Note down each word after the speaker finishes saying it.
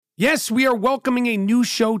Yes, we are welcoming a new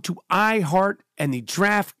show to iHeart and the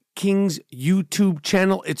DraftKings YouTube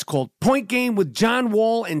channel. It's called Point Game with John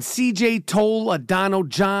Wall and CJ Toledano.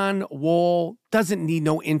 John Wall doesn't need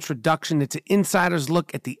no introduction. It's an insider's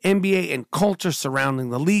look at the NBA and culture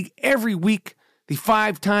surrounding the league. Every week, the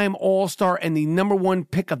five-time All-Star and the number one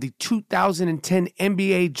pick of the 2010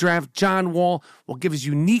 NBA Draft, John Wall, will give his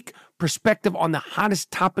unique perspective on the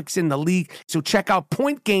hottest topics in the league. So check out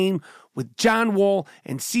Point Game with John Wall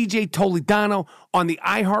and CJ Toledano on the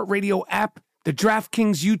iHeartRadio app, the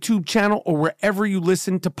DraftKings YouTube channel, or wherever you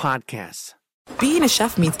listen to podcasts. Being a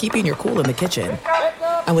chef means keeping your cool in the kitchen.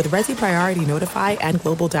 And with Resi Priority Notify and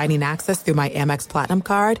Global Dining Access through my Amex Platinum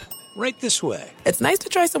card, right this way. It's nice to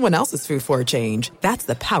try someone else's food for a change. That's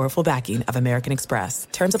the powerful backing of American Express.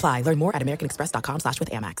 Terms apply. Learn more at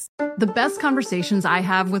americanexpress.com/withAmex. The best conversations I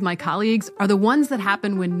have with my colleagues are the ones that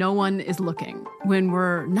happen when no one is looking, when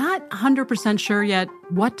we're not 100% sure yet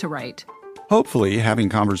what to write. Hopefully, having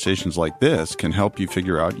conversations like this can help you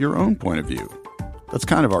figure out your own point of view. That's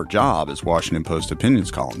kind of our job as Washington Post opinions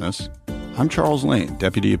columnists. I'm Charles Lane,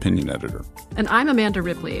 Deputy Opinion Editor. And I'm Amanda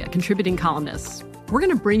Ripley, a contributing columnist. We're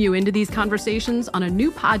going to bring you into these conversations on a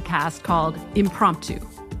new podcast called Impromptu.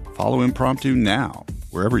 Follow Impromptu now,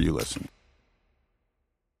 wherever you listen.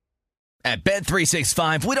 At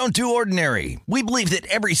Bet365, we don't do ordinary. We believe that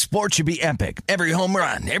every sport should be epic. Every home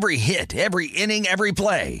run, every hit, every inning, every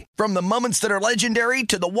play. From the moments that are legendary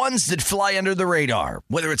to the ones that fly under the radar.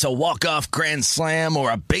 Whether it's a walk-off grand slam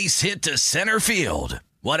or a base hit to center field.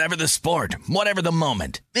 Whatever the sport, whatever the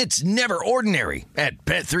moment, it's never ordinary at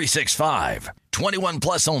Bet365. 21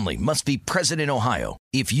 plus only. Must be present in Ohio.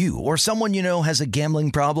 If you or someone you know has a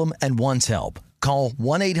gambling problem and wants help, call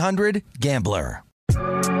 1-800-GAMBLER.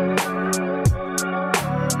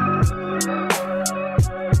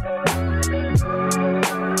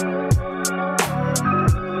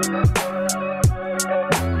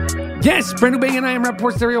 Yes, brand new banging I Am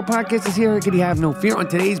Rappaport Stereo Podcast is here. Could you have no fear? On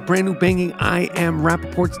today's brand new banging I Am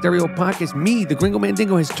Rappaport Stereo Podcast, me, the Gringo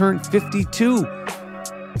Mandingo, has turned 52.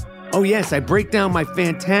 Oh yes, I break down my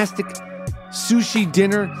fantastic sushi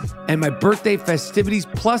dinner and my birthday festivities,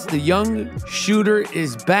 plus the young shooter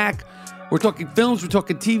is back. We're talking films, we're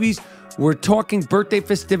talking TVs, we're talking birthday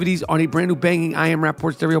festivities on a brand new banging I Am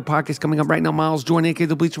Rappaport Stereo Podcast coming up right now. Miles Jordan, a.k.a.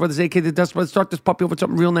 the Bleacher Brothers, a.k.a. the Dust Brothers. Start this puppy over with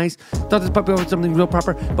something real nice. Start this puppy over with something real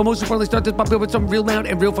proper. But most importantly, start this puppy over with something real loud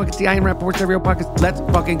and real fucking I Am Rappaport Stereo Podcast. Let's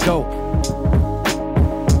fucking go.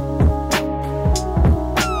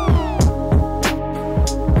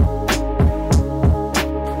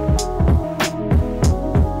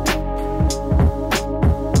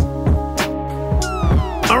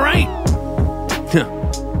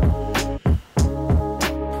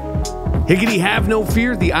 Higgity, have no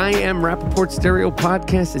fear. The I Am Rappaport Stereo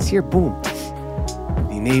Podcast is here. Boom.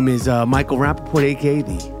 The name is Michael Rappaport, a.k.a.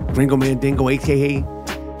 the Gringo Mandingo, a.k.a.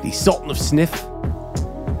 the Sultan of Sniff,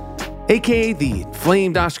 a.k.a. the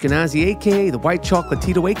Inflamed Ashkenazi, a.k.a. the White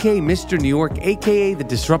Chocolatito, a.k.a. Mr. New York, a.k.a. the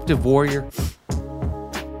Disruptive Warrior,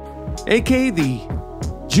 a.k.a. the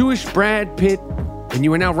Jewish Brad Pitt, and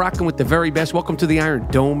you are now rocking with the very best. Welcome to the Iron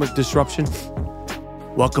Dome of Disruption.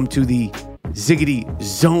 Welcome to the Ziggity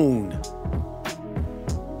Zone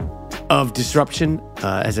of Disruption.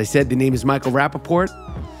 As I said, the name is Michael Rappaport,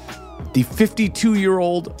 the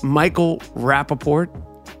 52-year-old Michael Rappaport.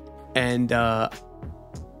 And I'm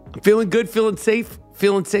feeling good, feeling safe,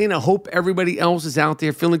 feeling sane. I hope everybody else is out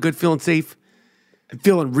there feeling good, feeling safe, and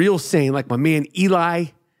feeling real sane, like my man Eli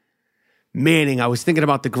Manning. I was thinking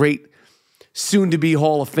about the great soon-to-be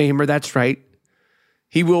Hall of Famer. That's right.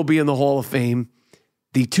 He will be in the Hall of Fame.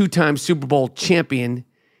 The two-time Super Bowl champion,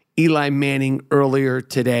 Eli Manning, earlier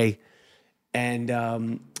today. And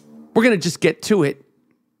we're going to just get to it.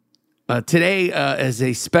 Today is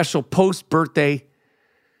a special post-birthday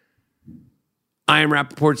I Am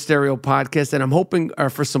Rappaport Stereo Podcast, and I'm hoping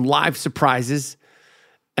for some live surprises.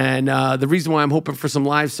 And the reason why I'm hoping for some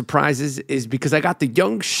live surprises is because I got the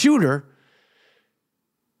young shooter,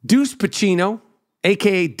 Deuce Pacino,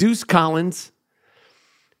 a.k.a. Deuce Collins,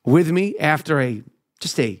 with me after I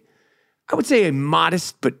would say a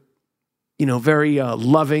modest but, very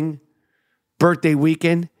loving birthday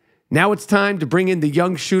weekend. Now it's time to bring in the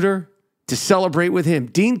young shooter to celebrate with him.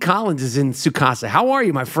 Dean Collins is in Sukasa. How are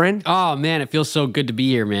you, my friend? Oh, man, it feels so good to be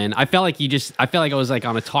here, man. I felt like I was like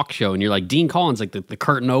on a talk show and you're like, Dean Collins, like the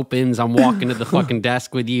curtain opens. I'm walking to the fucking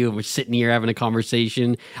desk with you. We're sitting here having a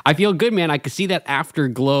conversation. I feel good, man. I could see that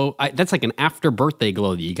afterglow. That's like an after birthday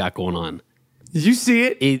glow that you got going on. Did you see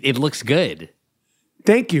it? It looks good.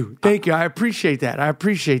 Thank you. I appreciate that.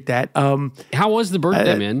 How was the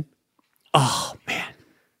birthday, man? Oh, man.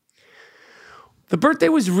 The birthday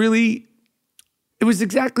was really, it was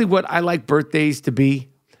exactly what I like birthdays to be.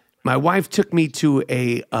 My wife took me to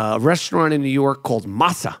a restaurant in New York called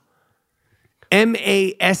Masa.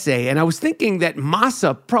 M-A-S-A. And I was thinking that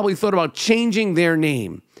Masa probably thought about changing their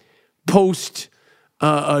name post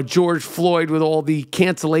George Floyd with all the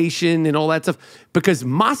cancellation and all that stuff. Because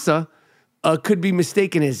Masa could be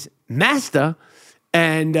mistaken as Master.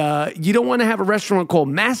 And you don't want to have a restaurant called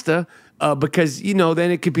Master because, you know, then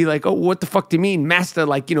it could be like, oh, what the fuck do you mean? Master,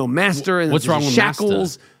 like, you know, master and what's wrong with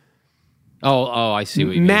shackles. Master? Oh, I see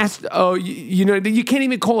what you mean. Master. Oh, you know, you can't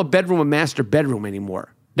even call a bedroom a master bedroom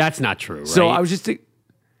anymore. That's not true, right? So I was just thinking,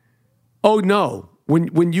 oh no,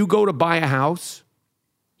 when you go to buy a house,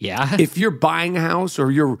 yeah, if you're buying a house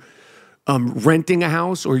or you're renting a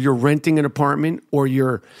house or you're renting an apartment or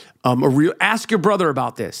you're ask your brother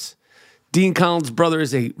about this. Dean Collins' brother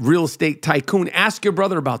is a real estate tycoon. Ask your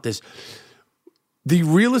brother about this. The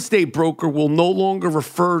real estate broker will no longer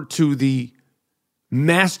refer to the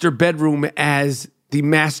master bedroom as the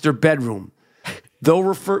master bedroom. They'll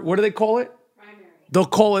refer, what do they call it? They'll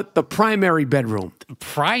call it the primary bedroom.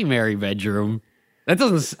 Primary bedroom? That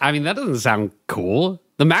doesn't sound cool.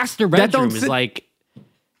 The master bedroom is like,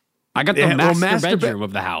 I got the master bedroom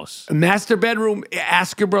of the house. Master bedroom,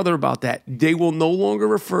 ask your brother about that. They will no longer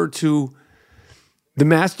refer to the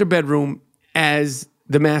master bedroom as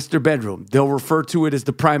the master bedroom. They'll refer to it as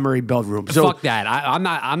the primary bedroom. So fuck that.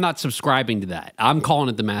 I'm not subscribing to that. I'm calling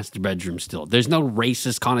it the master bedroom still. There's no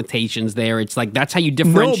racist connotations there. It's like that's how you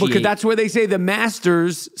differentiate. No, because that's where they say the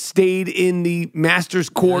masters stayed in the master's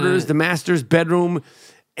quarters, the master's bedroom,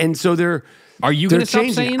 and so they're. Are you going to stop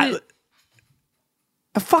saying it?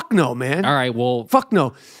 Fuck no, man. All right, well, fuck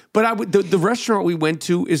no. But the restaurant we went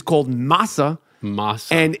to is called Masa.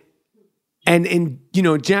 Masa. And in, you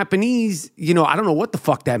know, Japanese, you know, I don't know what the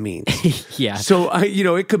fuck that means. Yeah. So, you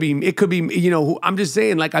know, it could be, you know, I'm just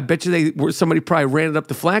saying, like, I bet you somebody probably ran it up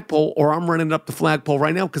the flagpole, or I'm running it up the flagpole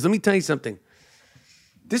right now. Because let me tell you something.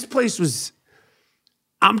 This place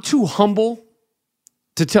I'm too humble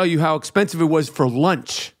to tell you how expensive it was for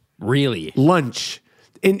lunch. Really? Lunch.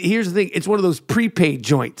 And here's the thing. It's one of those prepaid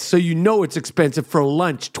joints. So you know it's expensive for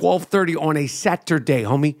lunch, $12.30 on a Saturday,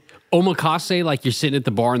 homie. Omakase, like you're sitting at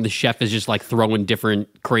the bar and the chef is just like throwing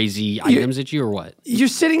different crazy items at you, or what? You're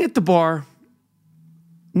sitting at the bar.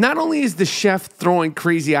 Not only is the chef throwing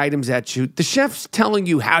crazy items at you, the chef's telling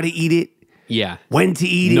you how to eat it. Yeah. When to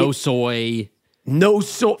eat it. No soy. No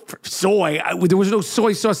soy. There was no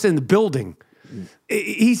soy sauce in the building.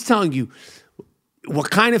 He's telling you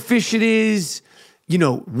what kind of fish it is. You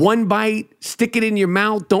know, one bite, stick it in your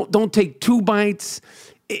mouth. Don't take 2 bites.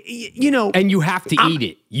 You know, and you have to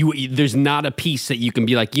eat it. There's not a piece that you can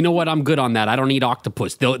be like, you know what, I'm good on that. I don't eat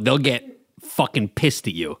octopus. They'll get fucking pissed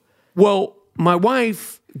at you. Well, my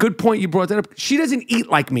wife, good point you brought that up. She doesn't eat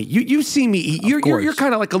like me. You see me eat. You're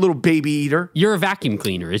kind of like a little baby eater. You're a vacuum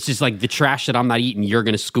cleaner. It's just like the trash that I'm not eating, you're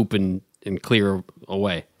gonna scoop and clear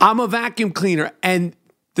away. I'm a vacuum cleaner, and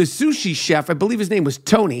the sushi chef, I believe his name was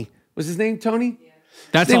Tony. Was his name Tony? Yeah.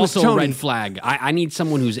 That's also a red flag. I need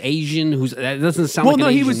someone who's Asian. That doesn't sound like an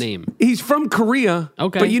Asian name. He's from Korea.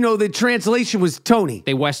 Okay, but you know the translation was Tony.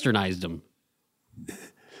 They westernized him.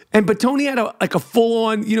 But Tony had a full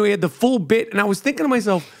on. You know, he had the full bit. And I was thinking to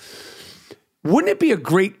myself, wouldn't it be a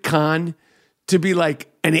great con to be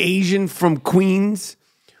like an Asian from Queens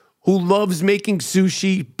who loves making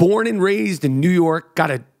sushi, born and raised in New York,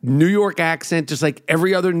 got a New York accent just like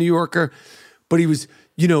every other New Yorker, but he was.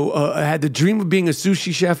 You know, had the dream of being a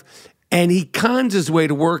sushi chef, and he cons his way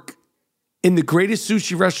to work in the greatest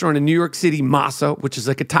sushi restaurant in New York City, Masa, which is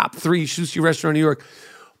like a top 3 sushi restaurant in New York.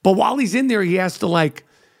 But while he's in there, he has to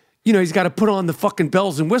he's got to put on the fucking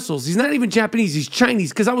bells and whistles. He's not even Japanese, he's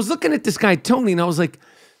Chinese. Because I was looking at this guy, Tony, and I was like,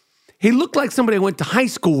 he looked like somebody I went to high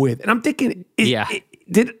school with. And I'm thinking,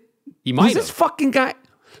 was this fucking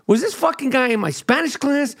guy in my Spanish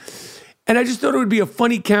class? And I just thought it would be a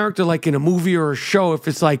funny character like in a movie or a show if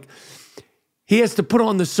it's like he has to put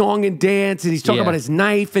on the song and dance and he's talking about his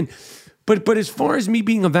knife. But as far as me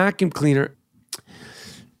being a vacuum cleaner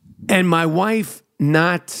and my wife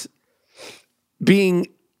not being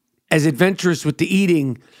as adventurous with the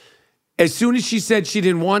eating, as soon as she said she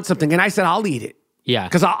didn't want something, and I said, I'll eat it. Yeah.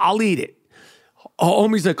 Because I'll eat it.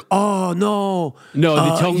 Homie's like, oh, no. No,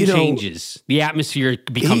 the tone changes. The atmosphere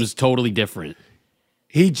becomes totally different.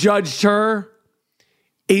 He judged her.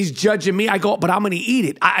 He's judging me. I go, but I'm going to eat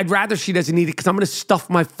it. I'd rather she doesn't eat it because I'm going to stuff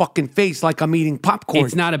my fucking face like I'm eating popcorn.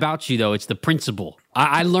 It's not about you, though. It's the principle.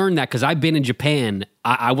 I learned that because I've been in Japan.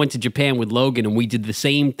 I went to Japan with Logan, and we did the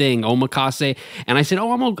same thing, omakase. And I said,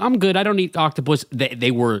 I'm good. I don't eat octopus.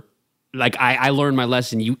 They were like I learned my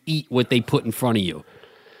lesson. You eat what they put in front of you.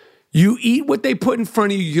 You eat what they put in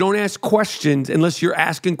front of you. You don't ask questions unless you're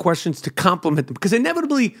asking questions to compliment them. Because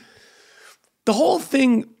inevitably, the whole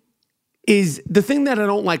thing is the thing that I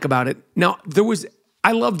don't like about it. Now,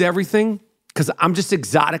 I loved everything because I'm just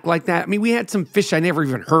exotic like that. I mean, we had some fish I never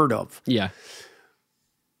even heard of. Yeah.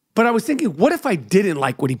 But I was thinking, what if I didn't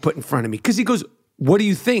like what he put in front of me? Because he goes, what do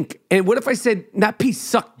you think? And what if I said, that piece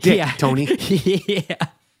sucked dick, Tony? Yeah.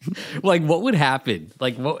 Like, what would happen?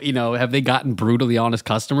 Like, what, have they gotten brutally honest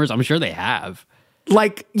customers? I'm sure they have.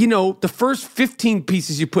 Like, the first 15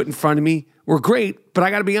 pieces you put in front of me were great, but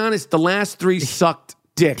I got to be honest, the last 3 sucked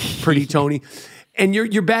dick, pretty Tony. And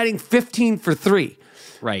you're batting 15 for 3.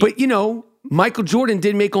 Right. But, Michael Jordan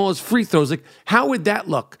did make all his free throws. Like, how would that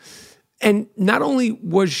look? And not only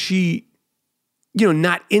was she,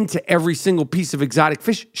 not into every single piece of exotic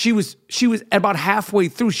fish, she was about halfway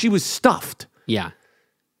through, she was stuffed. Yeah.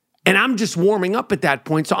 And I'm just warming up at that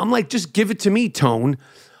point. So I'm like, just give it to me, Tone.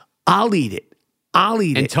 I'll eat it.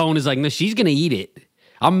 And Tone is like, no, she's going to eat it.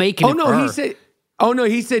 I'm making it for her.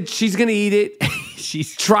 He said she's going to eat it.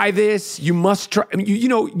 Try this. You must try. I mean,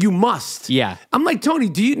 you must. Yeah. I'm like, Tony,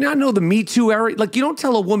 do you not know the Me Too era? Like, you don't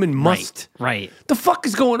tell a woman must. Right. The fuck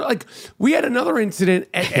is going on? Like, we had another incident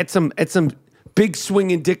at some big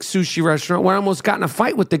swinging dick sushi restaurant where I almost got in a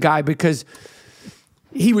fight with the guy because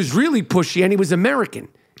he was really pushy and he was American.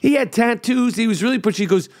 He had tattoos. He was really pushy. He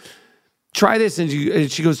goes, try this. And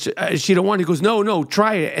she goes, she don't want it. He goes, no,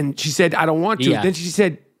 try it. And she said, I don't want to. Yeah. Then she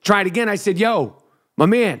said, try it again. I said, yo, my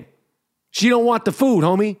man, she don't want the food,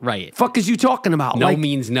 homie. Right. Fuck is you talking about? No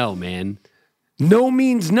means no, man. No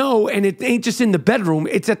means no. And it ain't just in the bedroom.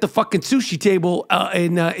 It's at the fucking sushi table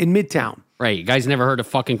in Midtown. Right. You guys never heard of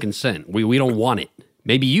fucking consent. We don't want it.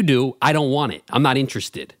 Maybe you do. I don't want it. I'm not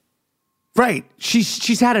interested. Right.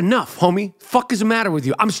 She's had enough, homie. Fuck is the matter with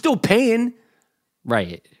you? I'm still paying.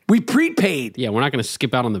 Right. We prepaid. Yeah, we're not going to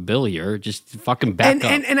skip out on the bill here. Just fucking back up.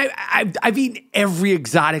 And I've eaten every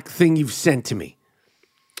exotic thing you've sent to me.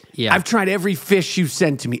 Yeah. I've tried every fish you've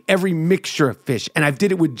sent to me, every mixture of fish, and I've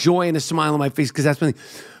did it with joy and a smile on my face because that's my thing.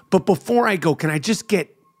 But before I go, can I just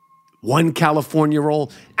get one California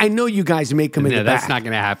roll? I know you guys make them in the back. That's not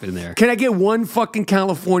going to happen there. Can I get one fucking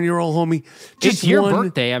California roll, homie? Just your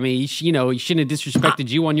birthday. I mean, he shouldn't have disrespected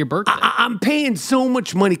you on your birthday. I'm paying so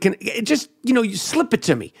much money. Can just, you slip it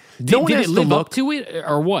to me. Did it live up to it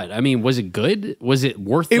or what? I mean, was it good? Was it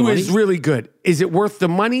worth the money? It was really good. Is it worth the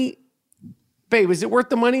money? Babe, is it worth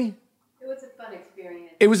the money? It was a fun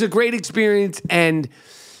experience. It was a great experience, and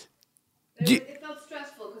it felt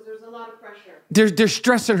stressful because there was a lot of pressure. They're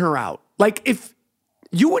stressing her out. Like, if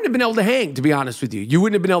you wouldn't have been able to hang, to be honest with you. You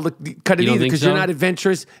wouldn't have been able to cut it either because you're not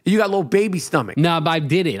adventurous. You got a little baby stomach. No, but I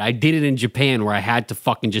did it. I did it in Japan where I had to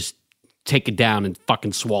fucking just take it down and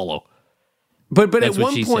fucking swallow. But at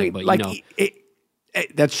one point,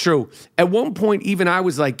 that's true. At one point, even I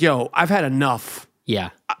was like, yo, I've had enough.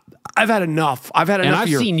 Yeah. I've had enough. I've had enough.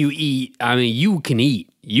 And I've seen you eat. I mean, you can eat.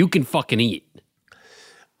 You can fucking eat.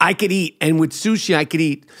 I could eat. And with sushi, I could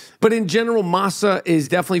eat. But in general, Masa is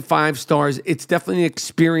definitely 5 stars. It's definitely an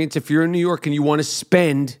experience if you're in New York and you want to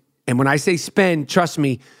spend. And when I say spend, trust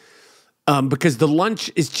me, because the lunch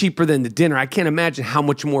is cheaper than the dinner. I can't imagine how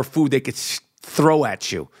much more food they could throw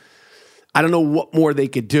at you. I don't know what more they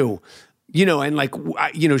could do. And like,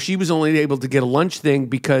 she was only able to get a lunch thing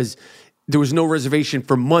because there was no reservation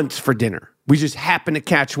for months for dinner. We just happened to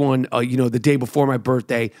catch one, the day before my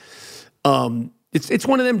birthday. It's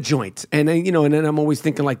one of them joints. And then, and then I'm always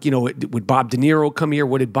thinking like, would Bob De Niro come here?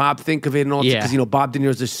 What did Bob think of it? And all yeah. Because, Bob De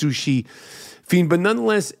Niro's a sushi fiend. But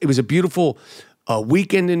nonetheless, it was a beautiful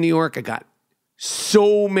weekend in New York. I got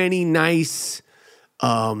so many nice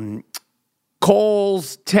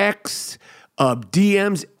calls, texts,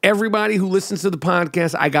 DMs. Everybody who listens to the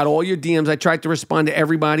podcast, I got all your DMs. I tried to respond to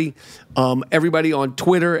everybody. Everybody on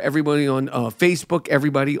Twitter, everybody on Facebook,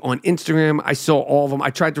 everybody on Instagram. I saw all of them.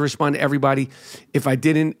 I tried to respond to everybody. If I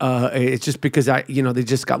didn't, it's just because they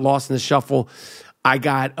just got lost in the shuffle. I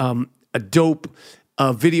got a dope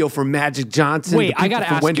video from Magic Johnson. Wait, I got to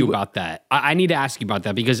ask you about that. I need to ask you about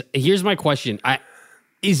that because here's my question.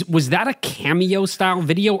 Was that a cameo style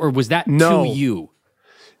video or was that to you?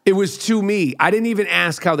 It was to me. I didn't even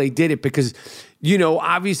ask how they did it because,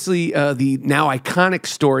 obviously the now iconic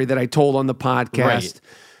story that I told on the podcast,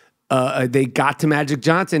 they got to Magic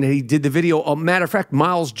Johnson and he did the video. Matter of fact,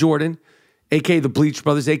 Miles Jordan, a.k.a. the Bleach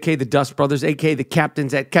Brothers, a.k.a. the Dust Brothers, a.k.a. the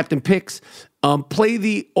captains at Captain Picks, play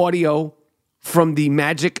the audio from the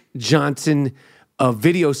Magic Johnson a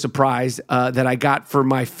video surprise that I got for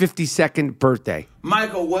my 52nd birthday.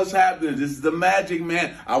 Michael, what's happening? This is the Magic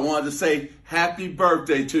Man. I wanted to say happy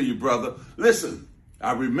birthday to you, brother. Listen,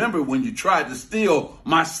 I remember when you tried to steal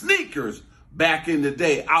my sneakers back in the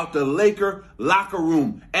day out the Laker locker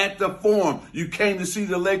room at the Forum. You came to see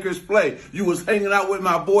the Lakers play. You was hanging out with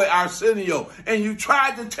my boy Arsenio, and you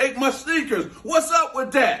tried to take my sneakers. What's up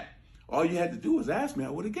with that? All you had to do was ask me.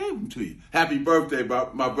 I would have gave them to you. Happy birthday,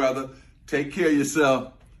 my brother. Take care of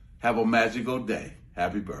yourself. Have a magical day.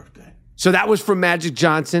 Happy birthday. So that was from Magic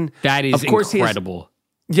Johnson. That is incredible.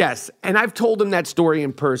 Yes, and I've told him that story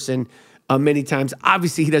in person many times.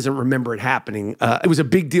 Obviously, he doesn't remember it happening. It was a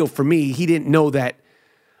big deal for me. He didn't know that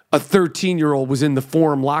a 13-year-old was in the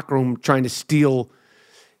Forum locker room trying to steal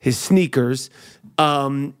his sneakers.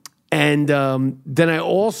 Then I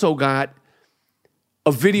also got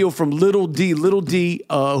a video from Little D. Little D,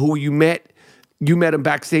 who you met him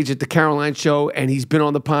backstage at the Caroline show, and he's been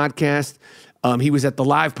on the podcast. He was at the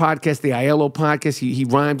live podcast, the Aiello podcast. He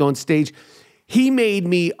rhymed on stage. He made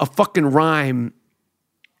me a fucking rhyme,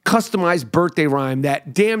 customized birthday rhyme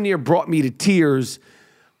that damn near brought me to tears,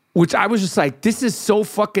 which I was just like, this is so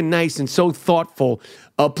fucking nice and so thoughtful.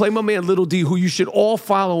 Play my man Little D, who you should all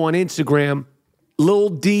follow on Instagram, Lil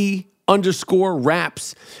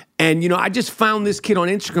D_raps. And, I just found this kid on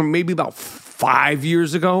Instagram maybe about 5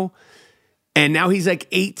 years ago. And now he's like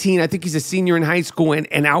 18. I think he's a senior in high school.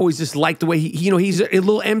 And I always just like the way he's a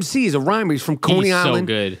little MC. He's a rhymer. He's from Coney Island.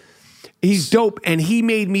 He's so good. He's dope. And he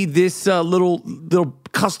made me this little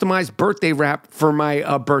customized birthday rap for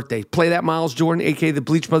my birthday. Play that, Miles Jordan, a.k.a. the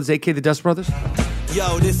Bleach Brothers, a.k.a. the Dust Brothers.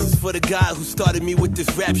 Yo, this is for the guy who started me with this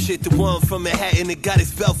rap shit. The one from Manhattan that got his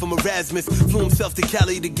spell from Erasmus. Flew himself to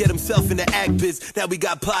Cali to get himself in the act biz. Now we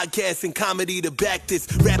got podcasts and comedy to back this.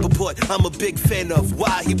 Rappaport, I'm a big fan of.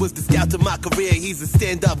 Why? He was the scout to my career. He's a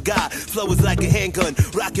stand-up guy. Flow is like a handgun.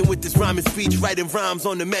 Rocking with this rhyming speech. Writing rhymes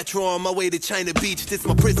on the metro on my way to China Beach. This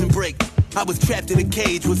my prison break. I was trapped in a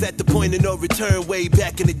cage, was at the point of no return way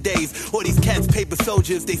back in the days. All these cats, paper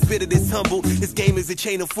soldiers, they spit it as humble. This game is a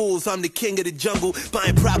chain of fools, I'm the king of the jungle.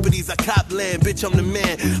 Buying properties, I cop land, bitch, I'm the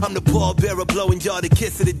man. I'm the pallbearer, blowing y'all the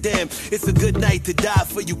kiss of the dam. It's a good night to die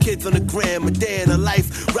for you kids on the gram. A day in a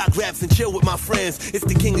life, rock raps and chill with my friends. It's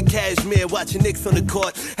the king of Kashmir, watching Knicks on the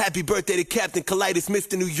court. Happy birthday to Captain Colitis,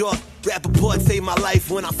 Mr. New York. Rappaport saved my life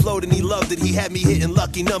when I flowed and he loved it. He had me hitting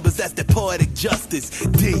lucky numbers, that's the poetic justice.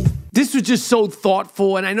 D. This was just so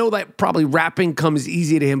thoughtful, and I know that probably rapping comes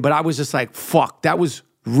easy to him, but I was just like, fuck, that was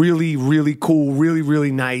really, really cool, really,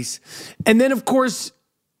 really nice. And then, of course,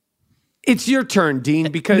 it's your turn, Dean,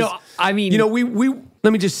 because, we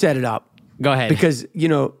let me just set it up. Go ahead. Because,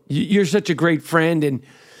 you're such a great friend and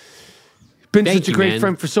been such a great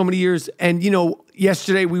friend for so many years. And,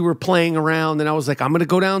 yesterday we were playing around, and I was like, I'm going to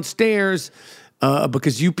go downstairs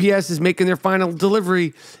because UPS is making their final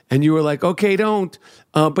delivery. And you were like, okay, don't.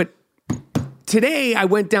 But today I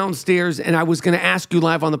went downstairs and I was going to ask you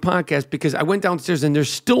live on the podcast because I went downstairs and there's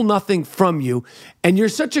still nothing from you. And you're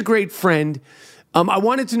such a great friend. I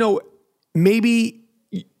wanted to know, maybe,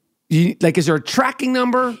 is there a tracking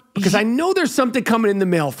number? Because I know there's something coming in the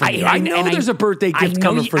mail for you. I know there's a birthday gift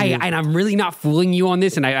coming for you. And I'm really not fooling you on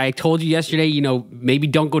this. And I told you yesterday, maybe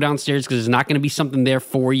don't go downstairs because there's not going to be something there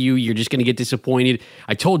for you. You're just going to get disappointed.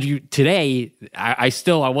 I told you today, I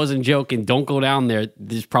wasn't joking. Don't go down there.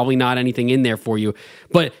 There's probably not anything in there for you.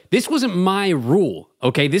 But this wasn't my rule.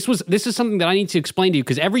 Okay, this is something that I need to explain to you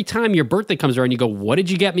because every time your birthday comes around, you go, what did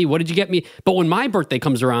you get me? What did you get me? But when my birthday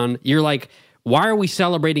comes around, you're like, why are we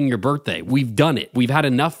celebrating your birthday? We've done it. We've had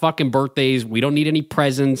enough fucking birthdays. We don't need any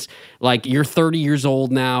presents. Like, you're 30 years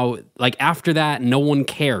old now. Like, after that, no one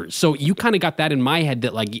cares. So you kind of got that in my head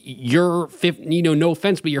that, like, your, no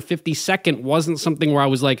offense, but your 52nd wasn't something where I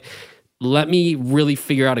was like, let me really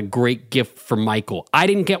figure out a great gift for Michael. I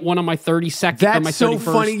didn't get one on my 32nd. That's or my 31st. So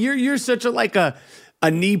funny. You're such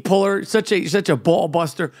a knee puller, such a ball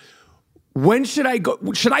buster. When should I go?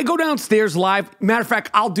 Should I go downstairs live? Matter of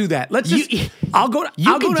fact, I'll do that. I'll go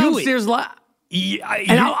downstairs live.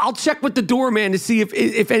 I'll check with the doorman to see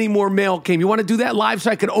if any more mail came. You want to do that live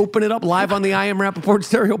so I can open it up live on the I Am Rappaport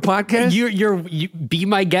Stereo podcast? You be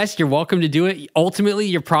my guest. You're welcome to do it. Ultimately,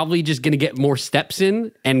 you're probably just going to get more steps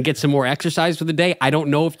in and get some more exercise for the day. I don't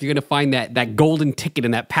know if you're going to find that golden ticket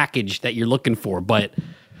in that package that you're looking for, but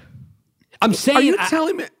I'm saying. Are you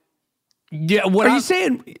telling me? Yeah. What are you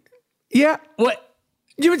saying? Yeah. What?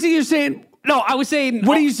 You're saying? No, I was saying.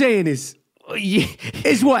 What are you saying is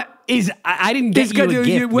what? I didn't get you a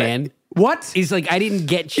gift, man. What? Is like I didn't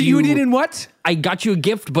get you. You didn't what? I got you a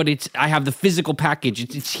gift, but I have the physical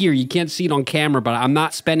package. It's here. You can't see it on camera, but I'm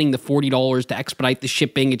not spending the $40 to expedite the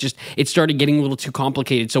shipping. It started getting a little too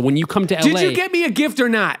complicated. So when you come to LA, did you get me a gift or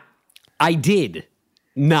not? I did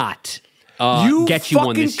not. You get you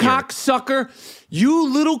one this year. Cocksucker.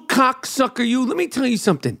 You little cocksucker. You. Let me tell you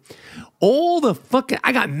something.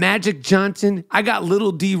 I got Magic Johnson. I got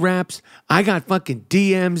Little D Raps. I got fucking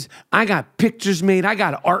DMs. I got pictures made. I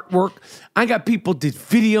got artwork. I got people did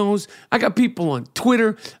videos. I got people on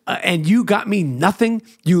Twitter. And you got me nothing,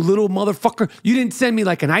 you little motherfucker. You didn't send me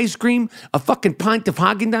like an ice cream, a fucking pint of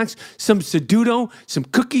Haagen-Dazs, some Sudoku, some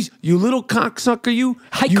cookies. You little cocksucker, you.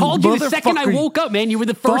 I called you the second I woke up, man. You were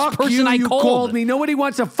the first person I called. You called me. Nobody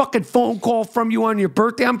wants a fucking phone call from you on your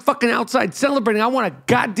birthday. I'm fucking outside celebrating. I want a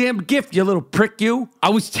goddamn gift, you little prick, you. I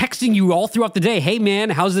was texting you all throughout the day. Hey, man,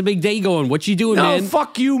 how's the big day going? What you doing, man? No,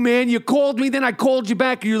 fuck you, man. You called me, then I called you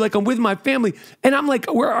back, and you're like, I'm with my family. And I'm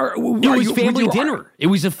like, where are you? It was family dinner. It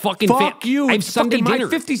was a fucking... Fuck you. I have Sunday dinner.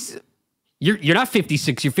 50... You're not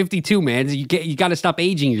 56. You're 52, man. You got to stop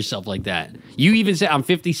aging yourself like that. You even said, I'm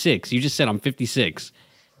 56. You just said, I'm 56.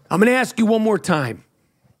 I'm going to ask you one more time.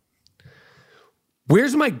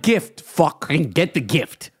 Where's my gift, fuck? I didn't get the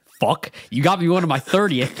gift. Fuck. You got me one on my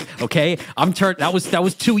 30th, okay? That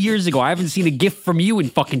was 2 years ago. I haven't seen a gift from you in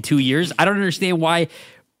fucking 2 years. I don't understand why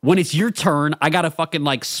when it's your turn, I gotta fucking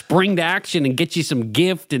like spring to action and get you some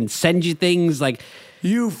gift and send you things like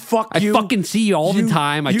I fucking see you all the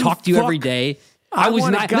time. I talk to you every day. I was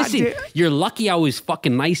not. Listen, you're lucky I was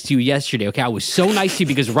fucking nice to you yesterday. Okay, I was so nice to you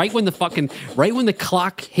because right when the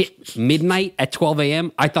clock hit midnight at 12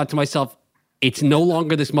 a.m., I thought to myself, it's no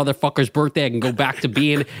longer this motherfucker's birthday. I can go back to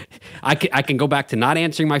being, I can go back to not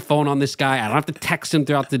answering my phone on this guy. I don't have to text him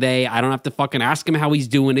throughout the day. I don't have to fucking ask him how he's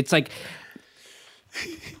doing. It's like,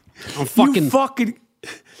 I'm fucking.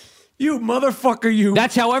 You motherfucker, you.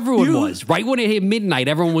 That's how everyone was. Right when it hit midnight,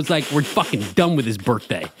 everyone was like, we're fucking done with his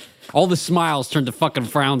birthday. All the smiles turned to fucking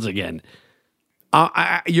frowns again.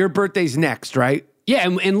 Your birthday's next, right? Yeah,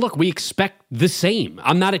 and look, we expect the same.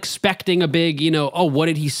 I'm not expecting a big, what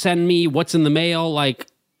did he send me? What's in the mail? Like,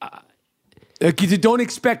 you don't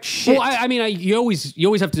expect shit. Well, I mean, you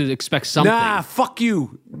always have to expect something. Nah, fuck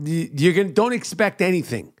you. Don't expect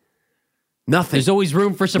anything. Nothing. There's always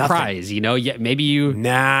room for surprise, Nothing. Yeah, maybe you...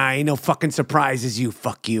 Nah, ain't no fucking surprises, you.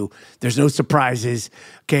 Fuck you. There's no surprises,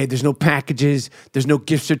 okay? There's no packages. There's no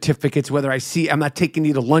gift certificates. I'm not taking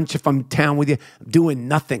you to lunch if I'm in town with you. I'm doing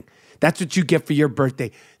nothing. That's what you get for your birthday.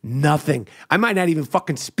 Nothing. I might not even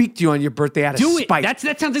fucking speak to you on your birthday out of spite. That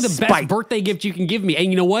sounds like the best birthday gift you can give me. And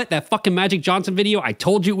you know what? That fucking Magic Johnson video, I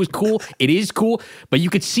told you it was cool. It is cool. But you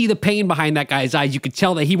could see the pain behind that guy's eyes. You could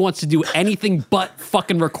tell that he wants to do anything but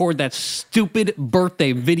fucking record that stupid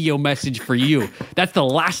birthday video message for you. That's the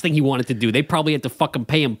last thing he wanted to do. They probably had to fucking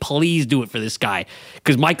pay him, please do it for this guy.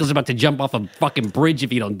 Because Michael's about to jump off a fucking bridge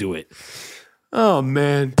if you don't do it. Oh,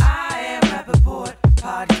 man. I am Rappaport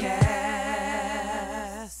Podcast.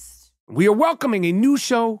 We are welcoming a new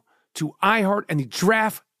show to iHeart and the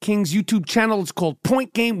DraftKings YouTube channel. It's called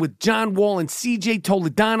Point Game with John Wall and CJ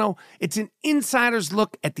Toledano. It's an insider's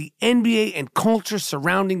look at the NBA and culture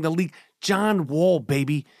surrounding the league. John Wall,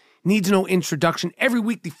 baby, needs no introduction. Every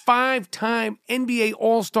week, the 5-time NBA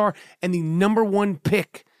All-Star and the #1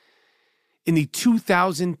 pick in the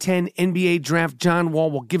 2010 NBA Draft, John Wall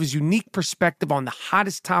will give his unique perspective on the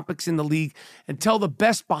hottest topics in the league and tell the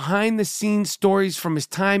best behind-the-scenes stories from his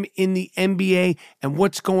time in the NBA and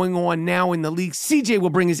what's going on now in the league. CJ will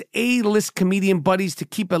bring his A-list comedian buddies to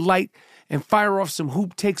keep it light and fire off some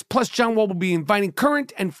hoop takes. Plus, John Wall will be inviting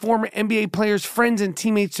current and former NBA players, friends, and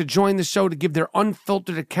teammates to join the show to give their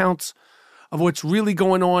unfiltered accounts of what's really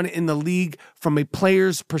going on in the league from a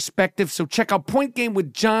player's perspective. So check out Point Game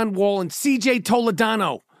with John Wall and CJ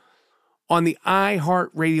Toledano on the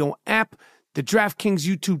iHeartRadio app, the DraftKings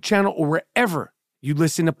YouTube channel, or wherever you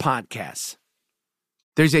listen to podcasts.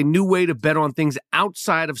 There's a new way to bet on things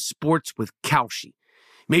outside of sports with Kalshi.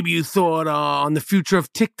 Maybe you thought on the future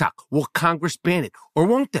of TikTok. Will Congress ban it? Or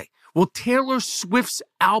won't they? Will Taylor Swift's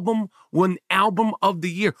album win Album of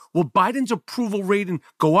the Year? Will Biden's approval rating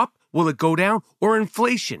go up? Will it go down? Or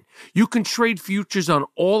inflation? You can trade futures on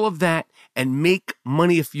all of that and make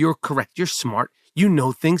money if you're correct. You're smart. You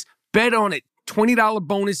know things. Bet on it. $20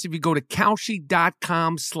 bonus if you go to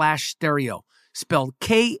Kalshi.com/stereo. Spelled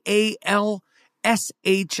Kalshi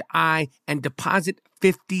and deposit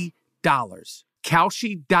 $50.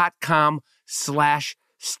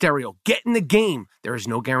 Kalshi.com/stereo. Get in the game. There is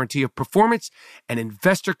no guarantee of performance. An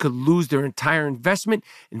investor could lose their entire investment.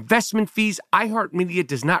 Investment fees. iHeartMedia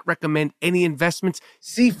does not recommend any investments.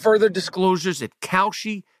 See further disclosures at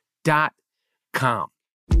Kalshi.com/stereo. The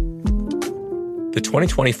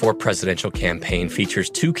 2024 presidential campaign features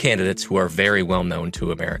two candidates who are very well known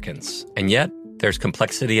to Americans. And yet, there's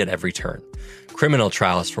complexity at every turn. Criminal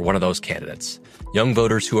trials for one of those candidates. Young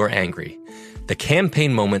voters who are angry. The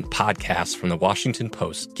Campaign Moment podcast from the Washington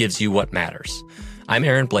Post gives you what matters. I'm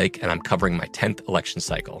Aaron Blake, and I'm covering my 10th election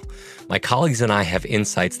cycle. My colleagues and I have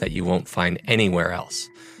insights that you won't find anywhere else.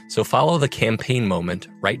 So follow The Campaign Moment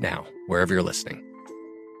right now, wherever you're listening.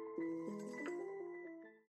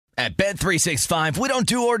 At Bet365, we don't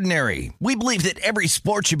do ordinary. We believe that every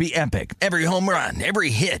sport should be epic. Every home run,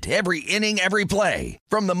 every hit, every inning, every play.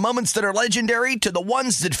 From the moments that are legendary to the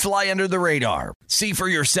ones that fly under the radar. See for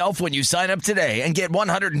yourself when you sign up today and get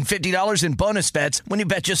 $150 in bonus bets when you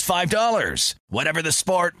bet just $5. Whatever the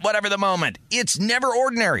sport, whatever the moment, it's never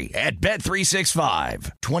ordinary at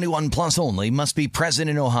Bet365. 21 plus only. Must be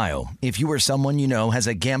present in Ohio. If you or someone you know has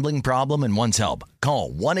a gambling problem and wants help,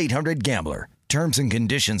 call 1-800-GAMBLER. Terms and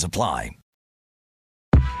conditions apply.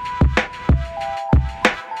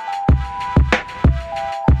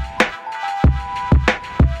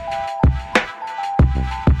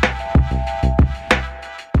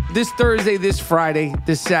 This Thursday, this Friday,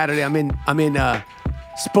 this Saturday, I'm in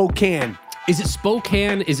Spokane. Is it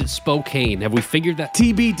Spokane? Is it Spokane? Have we figured that?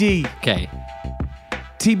 TBD. Okay.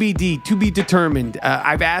 TBD, to be determined.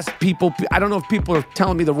 I've asked people, I don't know if people are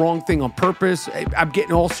telling me the wrong thing on purpose. I'm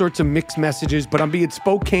getting all sorts of mixed messages, but I'm being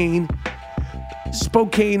Spokane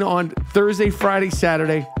on Thursday, Friday,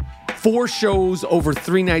 Saturday. 4 shows over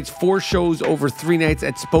 3 nights,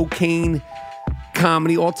 at Spokane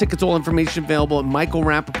Comedy. All tickets, all information available at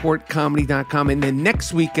michaelrappaportcomedy.com. And then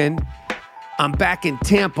next weekend, I'm back in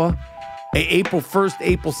Tampa, April 1st,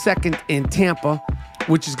 April 2nd in Tampa,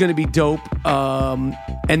 which is going to be dope.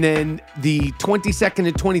 And then the 22nd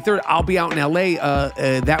and 23rd, I'll be out in LA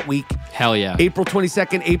that week. Hell yeah. April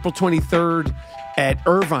 22nd, April 23rd at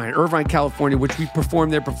Irvine, California, which we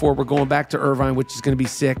performed there before. We're going back to Irvine, which is going to be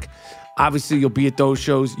sick. Obviously, you'll be at those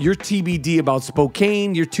shows. You're TBD about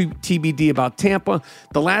Spokane. You're TBD about Tampa.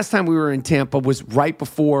 The last time we were in Tampa was right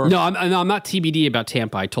before. No, I'm not TBD about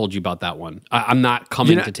Tampa. I told you about that one. I'm not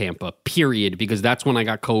coming to Tampa, period, because that's when I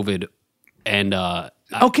got COVID. And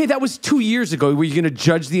okay, that was 2 years ago. Were you going to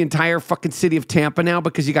judge the entire fucking city of Tampa now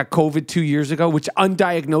because you got COVID 2 years ago, which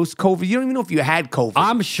undiagnosed COVID? You don't even know if you had COVID.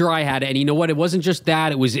 I'm sure I had it. And you know what? It wasn't just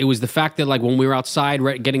that. It was the fact that, like, when we were outside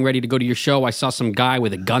getting ready to go to your show, I saw some guy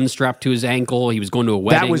with a gun strapped to his ankle. He was going to a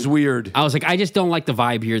wedding. That was weird. I was like, I just don't like the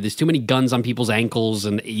vibe here. There's too many guns on people's ankles,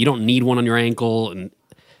 and you don't need one on your ankle. And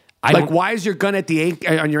why is your gun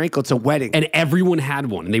on your ankle? It's a wedding. And everyone had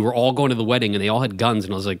one, and they were all going to the wedding, and they all had guns.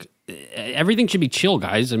 And I was like, everything should be chill,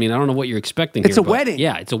 guys. I mean, I don't know what you're expecting. It's a wedding.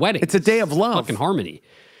 Yeah, it's a wedding. It's a day of love. Fucking harmony.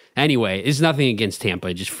 Anyway, it's nothing against Tampa.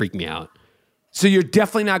 It just freaked me out. So you're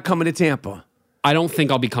definitely not coming to Tampa? I don't think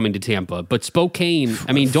I'll be coming to Tampa. But Spokane,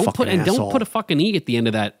 I mean, don't put a fucking E at the end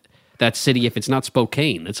of that city if it's not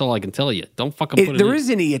Spokane. That's all I can tell you. Don't fucking put there is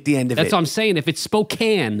an E at the end of it. That's what I'm saying. If it's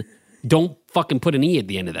Spokane, don't fucking put an E at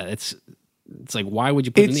the end of that. It's like, why would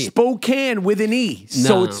you put an E? It's Spokane with an E.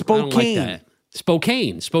 So it's Spokane. I don't like that.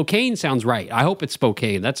 Spokane sounds right. I hope it's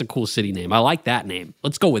Spokane. That's a cool city name. I like that name.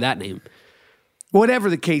 Let's go with that name. Whatever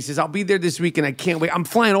the case is, I'll be there this week and I can't wait. I'm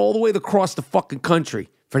flying all the way across the fucking country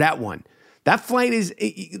for that one. That flight is,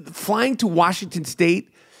 flying to Washington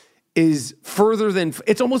State is further than,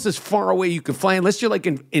 it's almost as far away you can fly unless you're like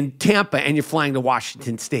in Tampa and you're flying to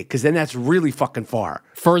Washington State, because then that's really fucking far.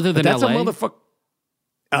 Further than LA? That's a motherfucker.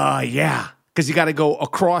 Yeah, because you got to go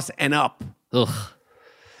across and up. Ugh.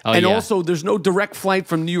 Oh, and yeah. also, there's no direct flight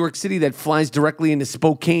from New York City that flies directly into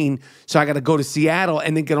Spokane, so I got to go to Seattle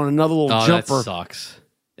and then get on another little jumper. That sucks.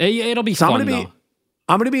 It'll be fun, though.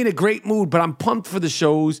 I'm going to be in a great mood, but I'm pumped for the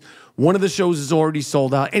shows. One of the shows is already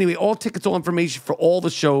sold out. Anyway, all tickets, all information for all the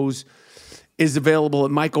shows is available at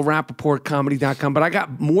michaelrappaportcomedy.com. But I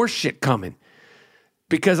got more shit coming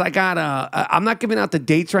because I got I'm not giving out the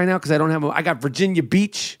dates right now because I don't have I got Virginia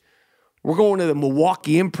Beach. We're going to the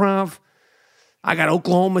Milwaukee Improv. I got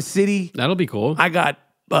Oklahoma City. That'll be cool. I got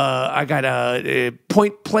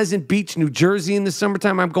Point Pleasant Beach, New Jersey in the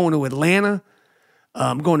summertime. I'm going to Atlanta.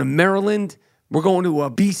 I'm going to Maryland. We're going to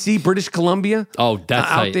BC, British Columbia. Oh, that's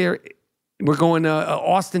out there. We're going to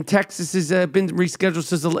Austin, Texas has been rescheduled.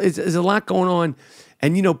 So there's a lot going on.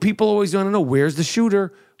 And, you know, people always want to know, where's the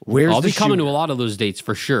shooter? I'll be coming to a lot of those dates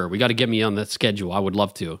for sure. We got to get me on that schedule. I would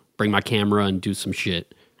love to. Bring my camera and do some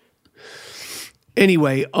shit.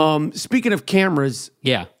 Anyway, speaking of cameras,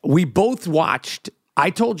 yeah, we both watched. I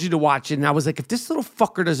told you to watch it, and I was like, if this little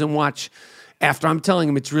fucker doesn't watch after I'm telling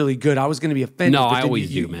him it's really good, I was going to be offended. No, I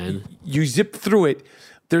always do, man. You zip through it.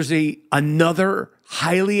 there's another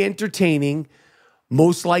highly entertaining,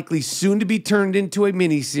 most likely soon to be turned into a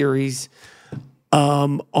miniseries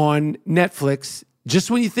on Netflix. Just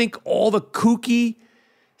when you think all the kooky,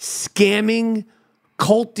 scamming,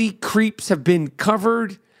 culty creeps have been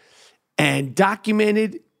covered and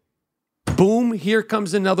documented, boom, here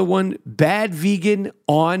comes another one, Bad Vegan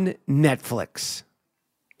on Netflix.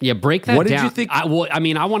 Yeah, break that down. What did you think? I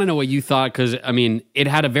want to know what you thought, because, it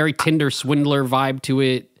had a very Tinder swindler vibe to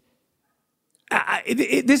it.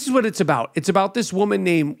 This is what it's about. It's about this woman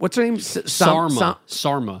named, what's her name? Sarma.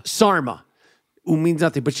 Who means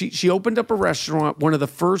nothing. But she opened up a restaurant, one of the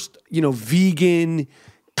first, vegan,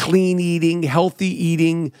 clean eating, healthy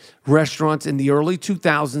eating restaurants in the early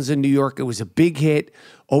 2000s in New York. It was a big hit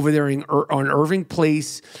over there on Irving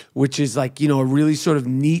Place, which is like, a really sort of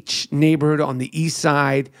niche neighborhood on the east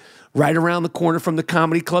side, right around the corner from the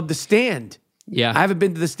comedy club, The Stand. Yeah. I haven't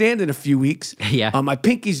been to The Stand in a few weeks. Yeah. My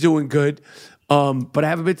pinky's doing good, but I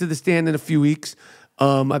haven't been to The Stand in a few weeks.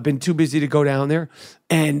 I've been too busy to go down there.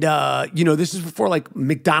 And, this is before like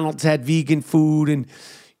McDonald's had vegan food and,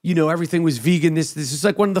 everything was vegan. This is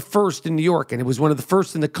like one of the first in New York, and it was one of the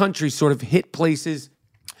first in the country sort of hit places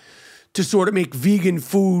to sort of make vegan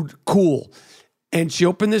food cool. And she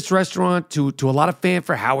opened this restaurant to a lot of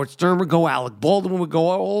fanfare. Howard Stern would go, Alec Baldwin would go,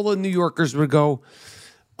 all the New Yorkers would go.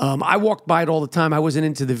 I walked by it all the time. I wasn't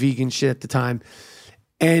into the vegan shit at the time.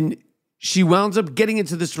 And she wound up getting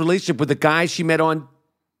into this relationship with a guy she met on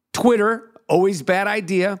Twitter. Always bad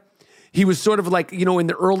idea. He was sort of like, in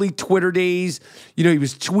the early Twitter days, he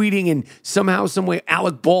was tweeting, and somehow, some way,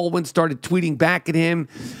 Alec Baldwin started tweeting back at him.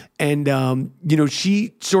 And,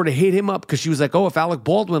 she sort of hit him up because she was like, oh, if Alec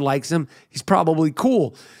Baldwin likes him, he's probably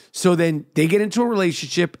cool. So then they get into a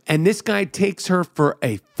relationship, and this guy takes her for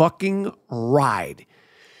a fucking ride.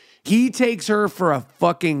 He takes her for a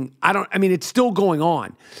fucking, it's still going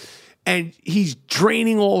on. And he's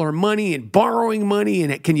draining all her money and borrowing money.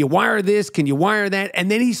 And can you wire this? Can you wire that? And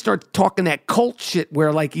then he starts talking that cult shit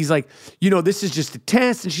where he's like, this is just a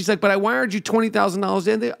test. And she's like, but I wired you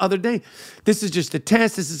 $20,000 the other day. This is just a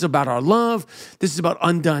test. This is about our love. This is about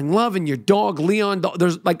undying love. And your dog, Leon,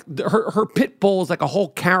 there's like her pit bull is like a whole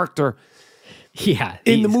character. Yeah.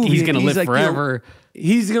 In the movie. He's going to live forever.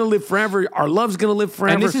 He's going to live forever. Our love's going to live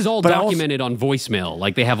forever. And this is all documented on voicemail.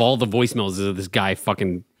 Like they have all the voicemails of this guy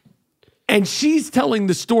fucking... And she's telling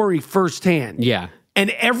the story firsthand. Yeah.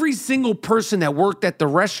 And every single person that worked at the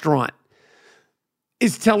restaurant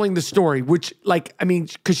is telling the story, which,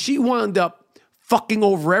 because she wound up fucking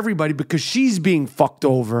over everybody because she's being fucked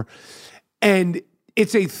over. And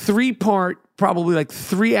it's a 3-part, probably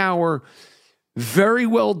 3-hour, very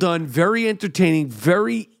well done, very entertaining,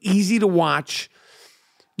 very easy to watch.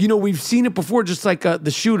 We've seen it before, just like the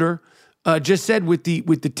shooter just said with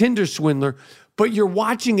the Tinder swindler. But you're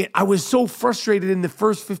watching it. I was so frustrated in the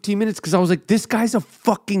first 15 minutes because I was like, this guy's a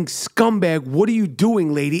fucking scumbag. What are you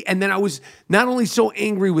doing, lady? And then I was not only so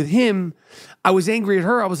angry with him, I was angry at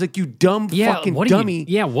her. I was like, you dumb fucking dummy.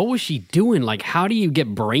 What was she doing? Like, how do you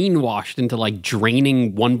get brainwashed into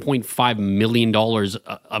draining $1.5 million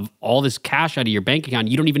of all this cash out of your bank account?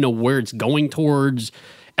 You don't even know where it's going towards.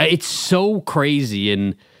 It's so crazy.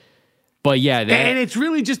 But and it's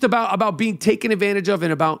really just about being taken advantage of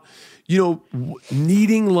and about...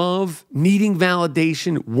 needing love, needing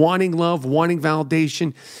validation, wanting love, wanting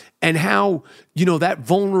validation, and how, that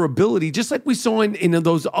vulnerability, just like we saw in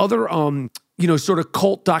those other, sort of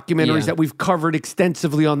cult documentaries that we've covered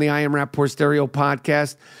extensively on the I Am Rappaport Stereo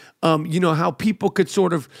podcast, how people could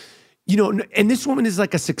sort of, and this woman is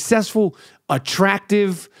like a successful,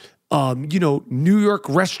 attractive, New York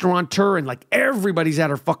restaurateur, and everybody's at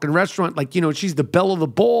her fucking restaurant. She's the belle of the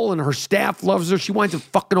ball and her staff loves her. She winds up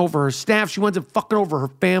fucking over her staff. She winds up fucking over her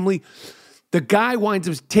family. The guy winds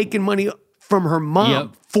up taking money from her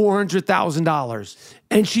mom, $400,000.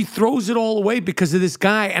 And she throws it all away because of this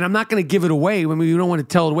guy. And I'm not going to give it away. We don't want to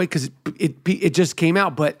tell it away because it just came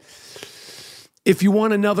out. But if you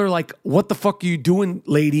want another, what the fuck are you doing,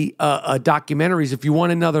 lady, documentaries, if you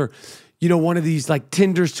want another... one of these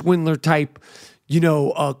Tinder swindler type,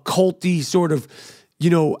 culty sort of,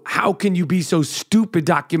 how can you be so stupid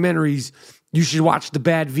documentaries? You should watch The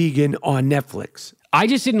Bad Vegan on Netflix. I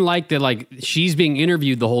just didn't like that, she's being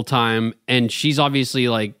interviewed the whole time and she's obviously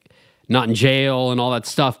not in jail and all that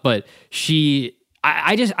stuff, but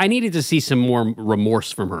I needed to see some more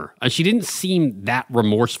remorse from her. She didn't seem that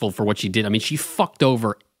remorseful for what she did. She fucked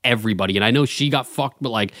over everybody. And I know she got fucked,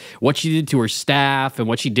 but what she did to her staff and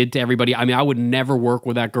what she did to everybody, I would never work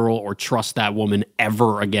with that girl or trust that woman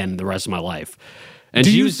ever again the rest of my life. And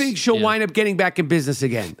do you think she'll wind up getting back in business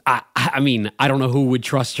again? I mean, I don't know who would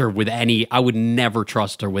trust her with any. I would never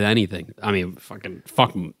trust her with anything. I mean, fuck.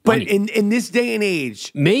 But in this day and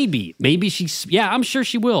age, maybe she's. Yeah, I'm sure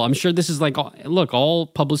she will. I'm sure this is like, look, all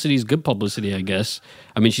publicity is good publicity, I guess.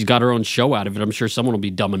 I mean, she's got her own show out of it. I'm sure someone will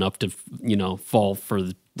be dumb enough to, fall for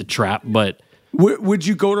the trap. But would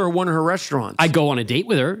you go to one of her restaurants? I'd go on a date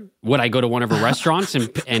with her. Would I go to one of her restaurants?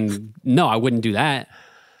 And no, I wouldn't do that.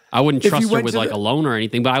 I wouldn't trust her with like a loan or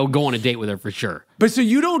anything, but I would go on a date with her for sure. But so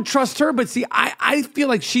you don't trust her, but see, I feel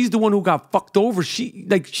like she's the one who got fucked over. She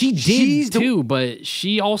did too, but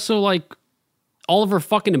she also like all of her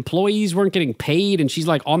fucking employees weren't getting paid, and she's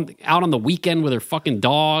like out on the weekend with her fucking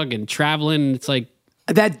dog and traveling. It's like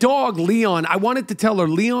that dog, Leon. I wanted to tell her,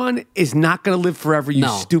 Leon is not going to live forever. You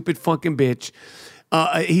stupid fucking bitch.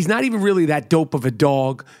 He's not even really that dope of a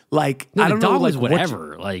dog. Like I don't know, like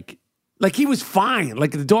whatever. Like he was fine.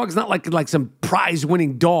 Like the dog's not like some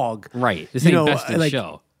prize-winning dog. Right. This ain't best in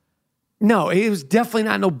show. No, it was definitely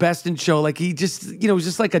not no best in show. Like he just, was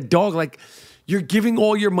just like a dog. Like you're giving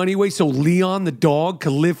all your money away so Leon the dog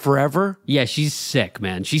could live forever. Yeah, she's sick,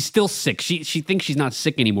 man. She's still sick. She thinks she's not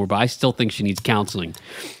sick anymore, but I still think she needs counseling.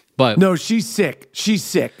 But no, she's sick. She's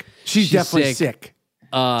sick. She's definitely sick.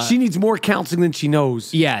 She needs more counseling than she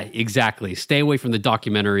knows. Yeah, exactly. Stay away from the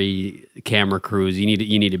documentary camera crews. You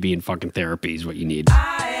need to be in fucking therapy is what you need.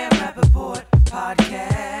 I Am Rappaport Podcast.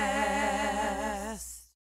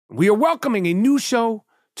 We are welcoming a new show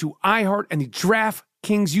to iHeart and the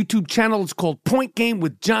DraftKings YouTube channel. It's called Point Game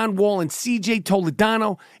with John Wall and CJ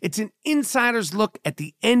Toledano. It's an insider's look at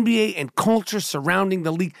the NBA and culture surrounding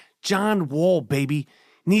the league. John Wall, baby.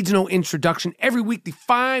 Needs no introduction. Every week, the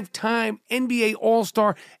 5-time NBA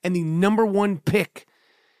All-Star and the #1 pick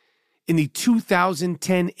in the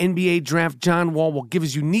 2010 NBA Draft, John Wall will give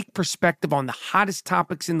his unique perspective on the hottest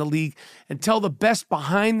topics in the league and tell the best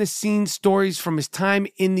behind-the-scenes stories from his time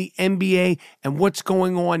in the NBA and what's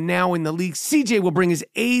going on now in the league. CJ will bring his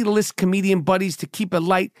A-list comedian buddies to keep it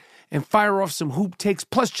light and fire off some hoop takes.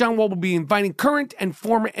 Plus, John Wall will be inviting current and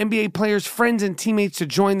former NBA players, friends, and teammates to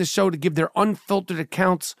join the show to give their unfiltered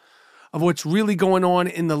accounts of what's really going on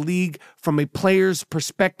in the league from a player's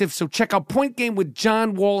perspective. So check out Point Game with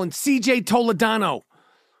John Wall and CJ Toledano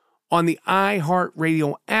on the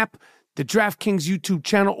iHeartRadio app, the DraftKings YouTube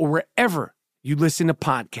channel, or wherever you listen to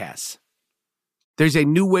podcasts. There's a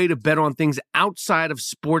new way to bet on things outside of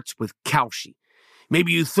sports with Kalshi.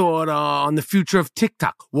 Maybe you thought on the future of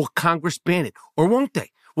TikTok. Will Congress ban it? Or won't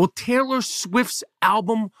they? Will Taylor Swift's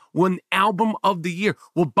album win Album of the Year?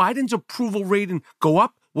 Will Biden's approval rating go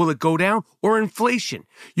up? Will it go down? Or inflation?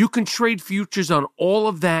 You can trade futures on all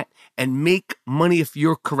of that and make money if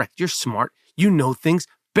you're correct. You're smart. You know things.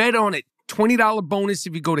 Bet on it. $20 bonus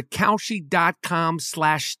if you go to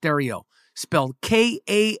Kalshi.com/stereo. Spelled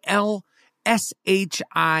Kalshi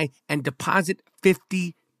and deposit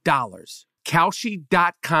 $50.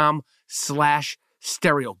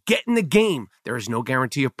 Kalshi.com/stereo. Get in the game. There is no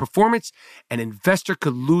guarantee of performance. An investor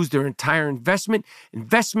could lose their entire investment.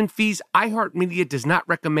 Investment fees. iHeartMedia does not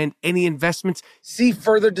recommend any investments. See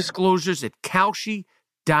further disclosures at Kalshi.com.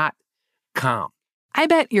 I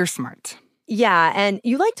bet you're smart. Yeah, and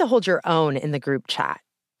you like to hold your own in the group chat.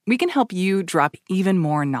 We can help you drop even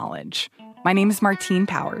more knowledge. My name is Martine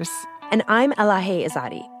Powers. And I'm Elahe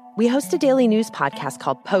Izadi. We host a daily news podcast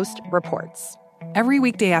called Post Reports. Every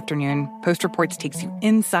weekday afternoon, Post Reports takes you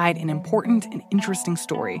inside an important and interesting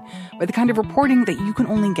story with the kind of reporting that you can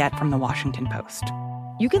only get from the Washington Post.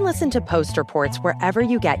 You can listen to Post Reports wherever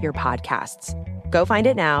you get your podcasts. Go find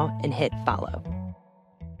it now and hit follow.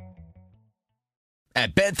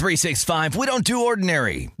 At Bet365, we don't do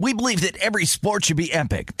ordinary. We believe that every sport should be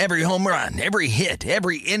epic. Every home run, every hit,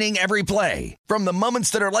 every inning, every play. From the moments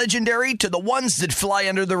that are legendary to the ones that fly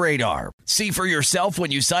under the radar. See for yourself when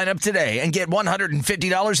you sign up today and get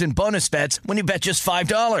 $150 in bonus bets when you bet just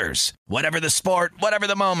 $5. Whatever the sport, whatever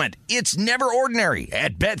the moment, it's never ordinary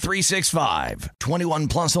at Bet365. 21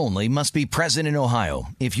 plus only. Must be present in Ohio.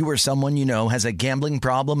 If you or someone you know has a gambling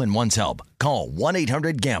problem and wants help, call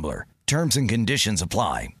 1-800-GAMBLER. Terms and conditions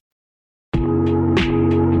apply.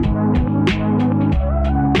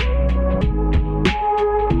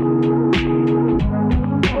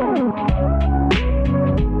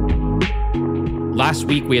 Last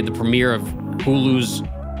week we had the premiere of Hulu's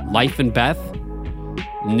Life and Beth,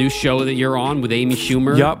 new show that you're on with Amy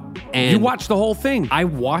Schumer. Yep. And you watched the whole thing. I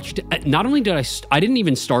watched. Not only did I didn't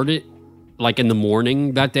even start it like in the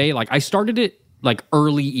morning that day. Like I started it like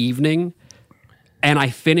early evening. And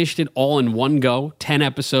I finished it all in one go, 10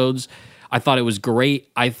 episodes. I thought it was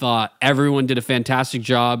great. I thought everyone did a fantastic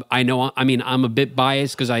job. I'm a bit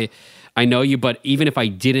biased because I I know you, but even if I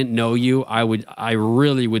didn't know you, I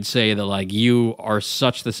really would say that like you are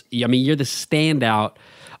such this. I mean, you're the standout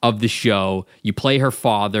of the show. You play her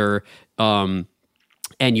father, and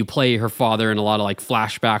you play her father in a lot of like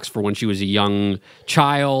flashbacks for when she was a young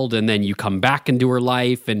child, and then you come back into her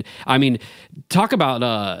life. And I mean, talk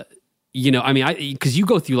about because you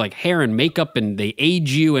go through like hair and makeup, and they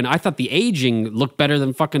age you, and I thought the aging looked better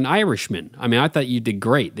than fucking Irishman. I mean, I thought you did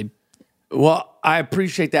great. Well, I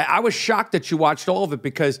appreciate that. I was shocked that you watched all of it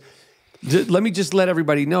because let me just let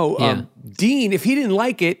everybody know. Dean, if he didn't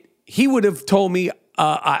like it, he would have told me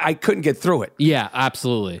I couldn't get through it. Yeah,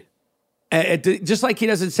 absolutely. Just like he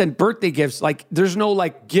doesn't send birthday gifts. Like there's no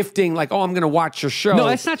like gifting. Like, oh, I'm going to watch your show. No,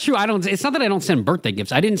 that's not true. It's not that I don't send birthday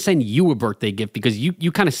gifts. I didn't send you a birthday gift because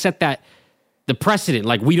you kind of set the precedent.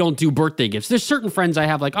 Like we don't do birthday gifts. There's certain friends I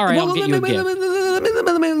have. Like, all right, I'll get you a gift. We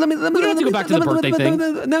don't have to go back to the birthday thing.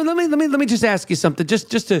 No, let me just ask you something. Just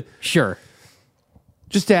to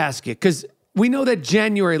ask you, because we know that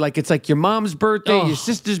January, like it's like your mom's birthday, your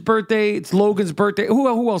sister's birthday, it's Logan's birthday. Who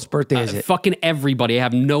else's birthday is it? Fucking everybody. I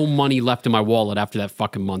have no money left in my wallet after that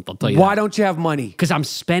fucking month. I'll tell you. Why don't you have money? Because I'm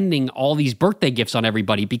spending all these birthday gifts on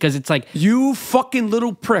everybody. Because it's like you fucking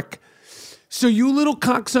little prick. So you little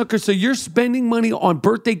cocksucker. So you're spending money on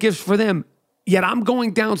birthday gifts for them. Yet I'm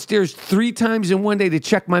going downstairs 3 times in one day to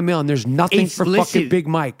check my mail, and there's nothing fucking Big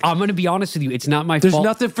Mike. I'm going to be honest with you. It's not my fault. fault.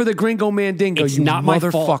 There's nothing for the Gringo Mandingo. It's not my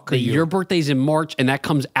fault that your birthday's in March, and that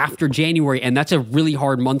comes after January, and that's a really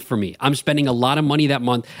hard month for me. I'm spending a lot of money that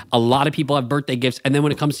month. A lot of people have birthday gifts, and then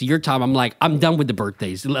when it comes to your time, I'm like, I'm done with the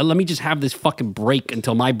birthdays. Let me just have this fucking break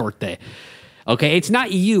until my birthday. Okay? It's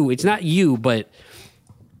not you, but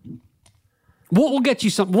we'll get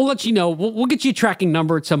you something. We'll let you know. We'll get you a tracking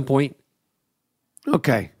number at some point.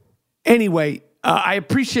 Okay. Anyway, I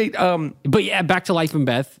appreciate... but yeah, back to Life and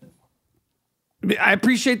Beth. I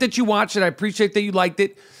appreciate that you watched it. I appreciate that you liked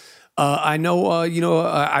it. I know,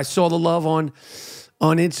 I saw the love on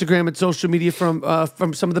Instagram and social media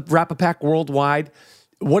from some of the Rap-A-Pack worldwide.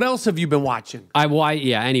 What else have you been watching?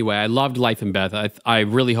 Anyway, I loved Life and Beth. I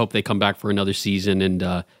really hope they come back for another season,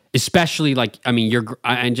 and especially like, I mean,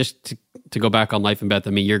 to go back on Life and Beth, I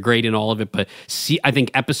mean, you're great in all of it, but I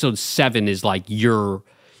think episode 7 is like you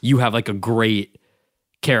have like a great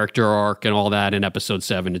character arc and all that in episode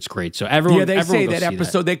 7. It's great. So everyone, they say that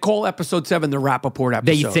episode. They call episode 7 the Rappaport episode.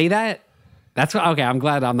 They say that. That's what, okay. I'm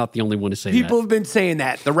glad I'm not the only one to say that. People have been saying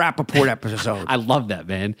that the Rappaport episode. I love that,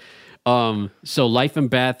 man. So Life and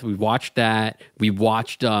Beth, we watched that. We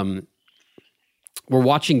watched. We're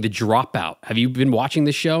watching The Dropout. Have you been watching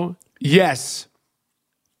this show? Yes.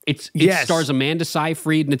 It stars Amanda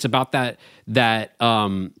Seyfried, and it's about that. I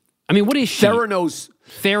mean, what is she? Theranos.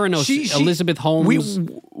 Elizabeth Holmes.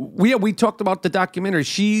 We talked about the documentary.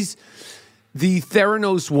 She's the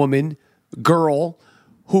Theranos girl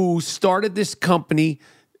who started this company,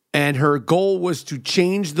 and her goal was to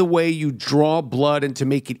change the way you draw blood and to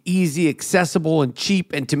make it easy, accessible, and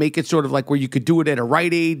cheap, and to make it sort of like where you could do it at a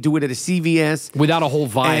Rite Aid, do it at a CVS. Without a whole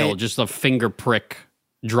vial, just a finger prick.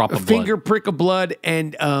 Drop of blood. Finger prick of blood.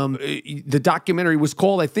 And the documentary was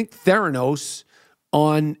called, I think, Theranos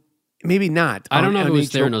on, maybe not. I don't know if it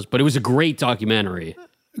was Theranos, but it was a great documentary.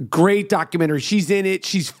 Great documentary. She's in it.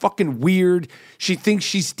 She's fucking weird. She thinks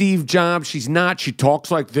she's Steve Jobs. She's not. She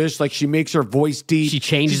talks like this, like she makes her voice deep. She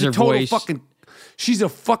changes her voice. She's a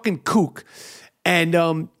fucking kook.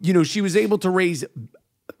 And, she was able to raise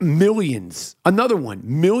millions. Another one.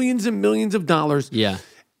 Millions and millions of dollars. Yeah.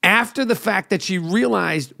 After the fact that she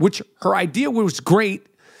realized, which her idea was great,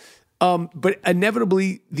 but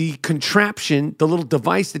inevitably the contraption, the little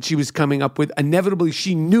device that she was coming up with, inevitably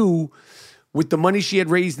she knew with the money she had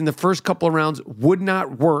raised in the first couple of rounds would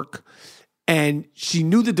not work. And she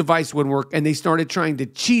knew the device wouldn't work, and they started trying to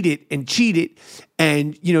cheat it.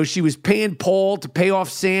 And, she was paying Paul to pay off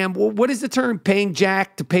Sam. Well, what is the term? Paying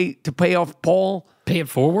Jack to pay off Paul? Pay it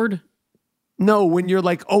forward? No, when you're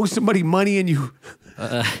like, owe somebody money and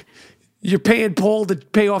you're paying Paul to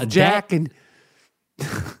pay off Jack debt? And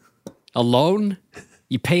a loan.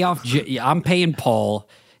 You pay off. I'm paying Paul,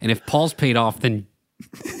 and if Paul's paid off, then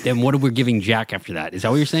what are we giving Jack after that? Is that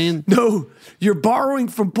what you're saying? No, you're borrowing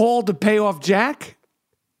from Paul to pay off Jack.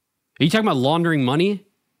 Are you talking about laundering money?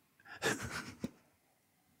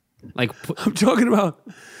 Like I'm talking about.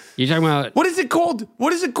 You're talking about what is it called?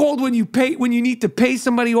 What is it called when you need to pay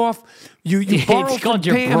somebody off? You borrow. It's called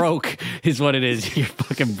you're broke. Is what it is. You're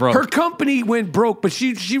fucking broke. Her company went broke, but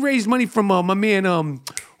she raised money from my man.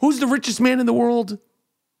 Who's the richest man in the world?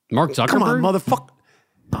 Mark Zuckerberg. Come on, motherfucker.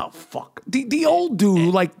 Oh fuck. The old dude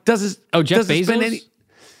who like does his. Oh, Jeff Bezos.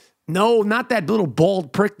 No, not that little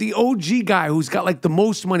bald prick. The OG guy who's got like the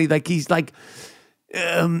most money. Like he's like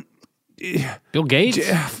Bill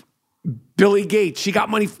Gates? Billy Gates. She got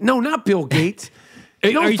money. No, not Bill Gates.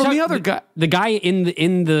 No, from the other guy. The guy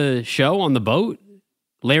in the show on the boat?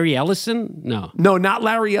 Larry Ellison? No. No, not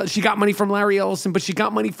Larry. She got money from Larry Ellison, but she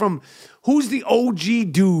got money from, who's the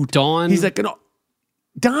OG dude? Don. He's like,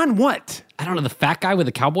 Don what? I don't know, the fat guy with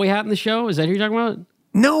the cowboy hat in the show? Is that who you're talking about?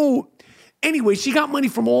 No. Anyway, she got money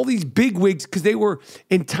from all these bigwigs because they were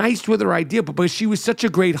enticed with her idea, but she was such a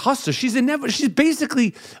great hustler. She's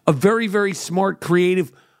basically a very, very smart,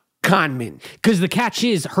 creative conman. Because the catch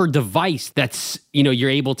is her device that's,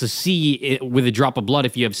 you're able to see it with a drop of blood.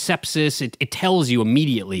 If you have sepsis, it tells you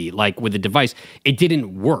immediately, like with the device, it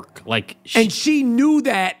didn't work. And she knew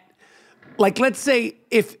that, like, let's say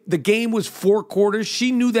if the game was 4 quarters,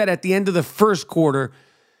 she knew that at the end of the first quarter,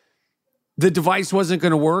 the device wasn't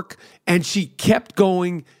going to work. And she kept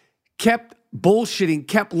going, kept bullshitting,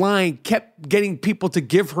 kept lying, kept getting people to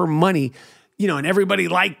give her money. And everybody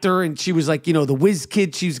liked her, and she was like, the whiz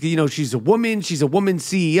kid. She's a woman. She's a woman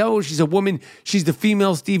CEO. She's a woman. She's the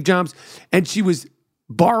female Steve Jobs. And she was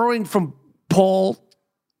borrowing from Paul.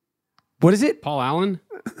 What is it? Paul Allen?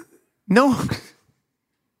 No.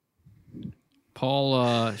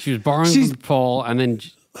 Paul, she was borrowing from Paul, and then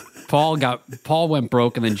Paul went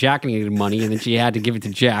broke, and then Jack needed money, and then she had to give it to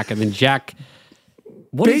Jack, and then Jack,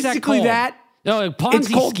 what is that called? No, a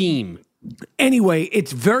Ponzi scheme. Anyway,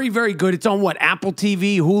 it's very, very good. It's on what? Apple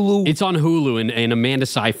TV, Hulu? It's on Hulu, and Amanda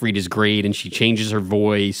Seyfried is great, and she changes her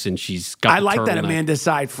voice, and she's got. I like that Amanda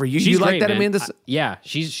Seyfried. You like that, man. Amanda? Yeah,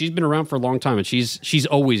 she's been around for a long time, and she's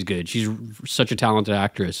always good. She's such a talented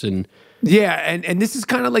actress, and yeah, and this is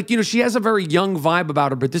kind of like she has a very young vibe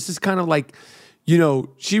about her, but this is kind of like.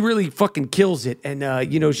 She really fucking kills it, and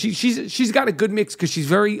she's got a good mix because she's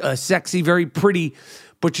very sexy, very pretty.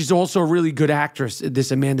 But she's also a really good actress,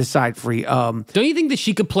 this Amanda Seyfried. Don't you think that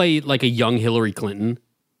she could play like a young Hillary Clinton?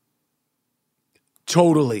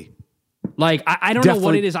 Totally. Like, I don't know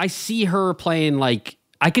what it is. I see her playing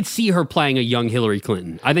I could see her playing a young Hillary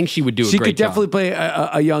Clinton. I think she would do a great job. She could definitely play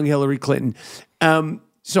a young Hillary Clinton.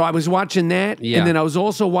 So I was watching that, and then I was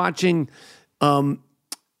also watching,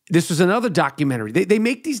 this was another documentary. They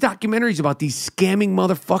make these documentaries about these scamming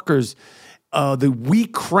motherfuckers. The We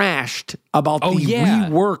Crashed about the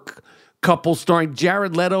WeWork couple starring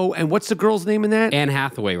Jared Leto and what's the girl's name in that? Anne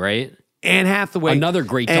Hathaway, right? Anne Hathaway. Another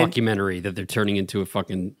great documentary that they're turning into a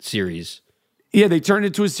fucking series. Yeah, they turned it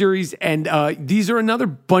into a series, and these are another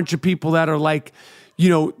bunch of people that are like,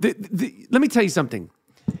 let me tell you something.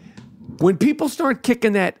 When people start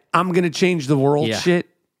kicking that I'm going to change the world shit,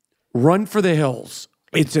 run for the hills.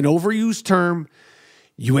 It's an overused term.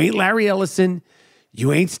 You ain't Larry Ellison.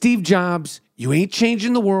 You ain't Steve Jobs. You ain't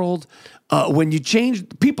changing the world. When you change,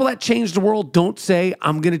 people that change the world don't say,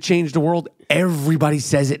 I'm going to change the world. Everybody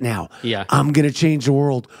says it now. Yeah. I'm going to change the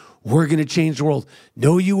world. We're going to change the world.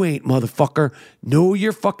 No, you ain't, motherfucker. No,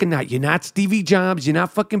 you're fucking not. You're not Stevie Jobs. You're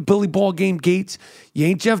not fucking Billy Ballgame Gates. You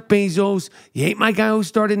ain't Jeff Bezos. You ain't my guy who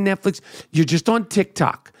started Netflix. You're just on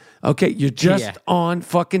TikTok. Okay? You're just on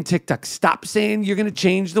fucking TikTok. Stop saying you're going to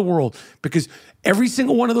change the world because every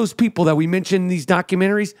single one of those people that we mentioned in these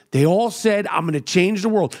documentaries, they all said, I'm going to change the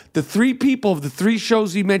world. The 3 people of the 3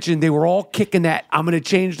 shows we mentioned, they were all kicking that I'm going to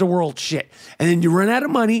change the world shit. And then you run out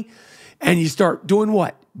of money and you start doing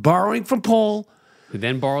what? Borrowing from Paul. Who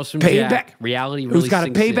then borrows from pay Jack. Back. Reality really who's got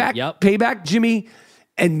to pay back, pay back Jimmy.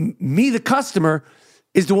 And me, the customer,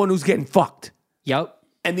 is the one who's getting fucked. Yep.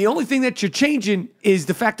 And the only thing that you're changing is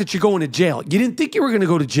the fact that you're going to jail. You didn't think you were going to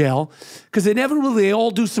go to jail because inevitably they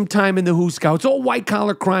all do some time in the Who Scouts. It's all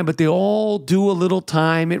white-collar crime, but they all do a little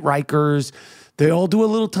time at Rikers. They all do a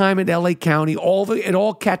little time at L.A. County. It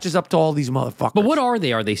all catches up to all these motherfuckers. But what are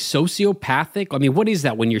they? Are they sociopathic? I mean, what is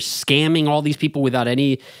that when you're scamming all these people without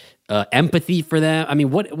any empathy for them? I mean,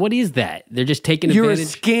 what is that? They're just taking advantage? You're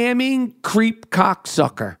a scamming creep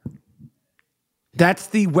cocksucker. That's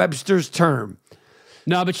the Webster's term.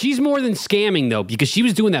 No, but she's more than scamming, though, because she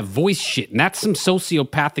was doing that voice shit, and that's some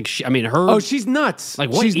sociopathic shit. I mean, her... Oh, she's nuts. Like,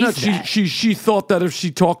 what she's is nuts. that? She thought that if she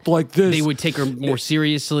talked like this... They would take her more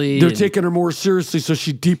seriously. They're taking her more seriously, so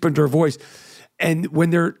she deepened her voice. And when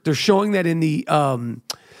they're showing that in the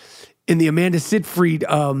Amanda Seyfried,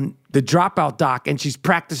 the Dropout doc, and she's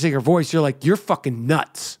practicing her voice, you're like, you're fucking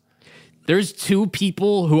nuts. There's 2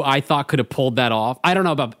 people who I thought could have pulled that off. I don't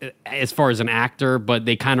know about as far as an actor, but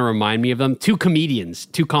they kind of remind me of them. 2 comedians,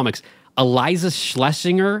 2 comics. Eliza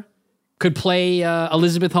Schlesinger could play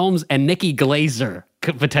Elizabeth Holmes, and Nikki Glaser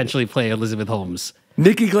could potentially play Elizabeth Holmes.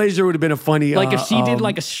 Nikki Glaser would have been a funny... Like, if she did,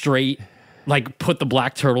 like, a straight, like, put the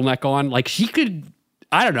black turtleneck on, like, she could...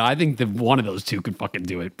 I don't know. I think that one of those two could fucking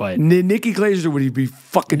do it, but Nikki Glaser would be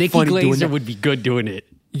fucking Nikki funny doing Glaser that. would be good doing it.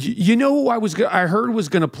 You know who I heard was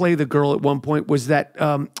going to play the girl at one point was that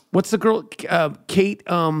what's the girl Kate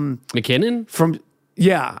McKinnon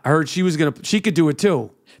I heard she could do it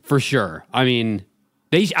too for sure. I mean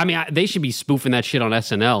they should be spoofing that shit on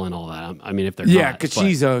SNL and all that. I mean if they're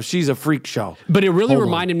because she's a freak show. But it really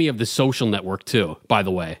reminded me of The Social Network too. By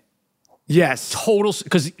the way, yes, total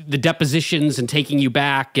because the depositions and taking you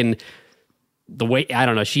back and the way I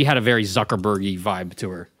don't know. She had a very Zuckerberg-y vibe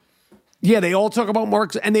to her. Yeah, they all talk about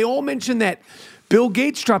Marx, and they all mention that Bill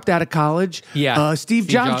Gates dropped out of college. Yeah. Steve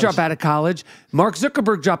Jobs dropped out of college. Mark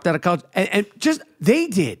Zuckerberg dropped out of college. And just, they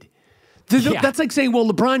did. That's like saying, well,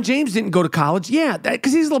 LeBron James didn't go to college. Yeah,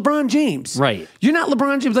 because he's LeBron James. Right. You're not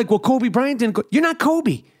LeBron James. Like, well, Kobe Bryant didn't go. You're not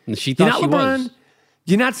Kobe. And she You're thought not she LeBron. was.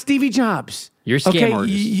 You're not Stevie Jobs. You're a scam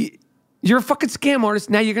artist. You're a fucking scam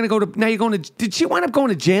artist. Now you're going to, did she wind up going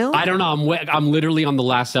to jail? I don't know. I'm literally on the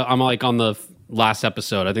last, I'm like on the last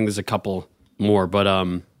episode. I think there's a couple more, but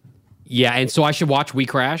yeah, and so I should watch We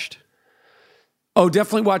Crashed. Oh,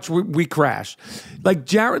 definitely watch We Crashed. Like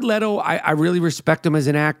Jared Leto, I really respect him as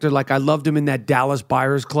an actor. Like I loved him in that Dallas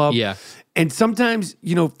Buyers Club. Yeah. And sometimes,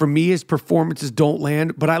 for me, his performances don't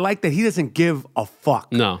land, but I like that he doesn't give a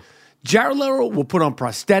fuck. No. Jared Leto will put on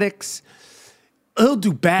prosthetics. He'll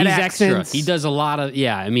do bad accents. Extra. He does a lot of,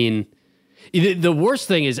 I mean, the worst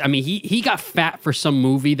thing is, I mean, he got fat for some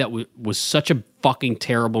movie that was such a fucking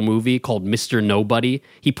terrible movie called Mr. Nobody.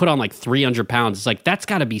 He put on like 300 pounds. It's like, that's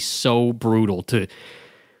got to be so brutal to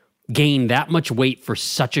gain that much weight for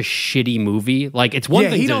such a shitty movie. Like, it's one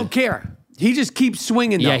thing he don't care. He just keeps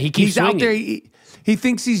swinging, though. Yeah, he keeps swinging. Out there. He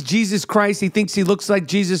thinks he's Jesus Christ. He thinks he looks like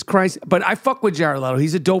Jesus Christ. But I fuck with Jared Leto.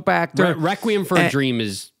 He's a dope actor. Requiem for a Dream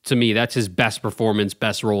is, to me, that's his best performance,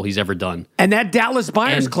 best role he's ever done. And that Dallas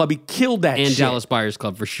Buyers Club, he killed that shit. And Dallas Buyers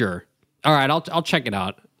Club, for sure. All right, I'll check it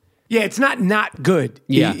out. Yeah, it's not good.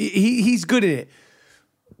 Yeah. He's good at it.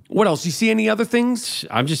 What else? You see any other things?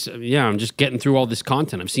 I'm just getting through all this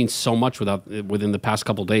content. I've seen so much within the past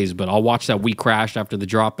couple days, but I'll watch that We Crashed after the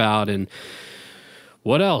dropout. And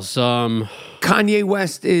what else? Kanye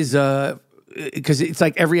West is because it's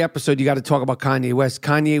like every episode you got to talk about Kanye West.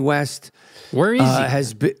 Kanye West, where is he?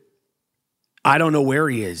 Has been. I don't know where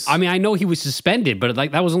he is. I mean, I know he was suspended, but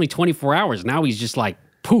like that was only 24 hours. Now he's just like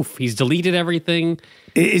poof. He's deleted everything.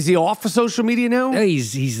 Is he off of social media now? No,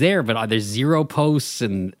 he's there, but there's zero posts,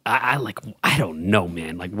 and I don't know,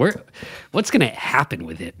 man. Like what's gonna happen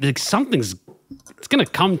with it? Like it's gonna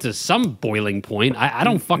come to some boiling point. I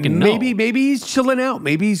don't fucking know. Maybe he's chilling out.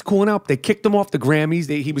 Maybe he's cooling out. They kicked him off the Grammys.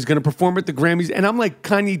 He was gonna perform at the Grammys, and I'm like,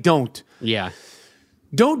 Kanye, don't. Yeah.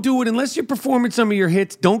 Don't do it unless you're performing some of your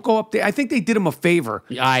hits. Don't go up there. I think they did him a favor.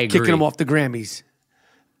 I agree. Kicking him off the Grammys.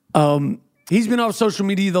 He's been off social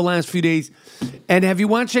media the last few days. And have you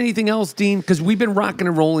watched anything else, Dean? Because we've been rocking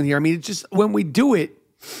and rolling here. I mean, it's just when we do it,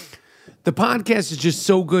 the podcast is just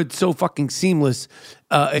so good, so fucking seamless.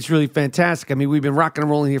 It's really fantastic. I mean, we've been rocking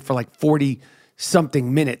and rolling here for like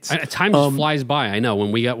 40-something minutes. Time just flies by. I know.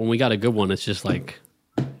 When we got a good one, it's just like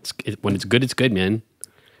when it's good, man.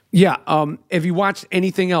 Yeah. Have you watched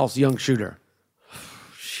anything else, Young Shooter?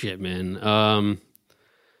 Shit, man.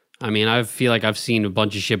 I mean, I feel like I've seen a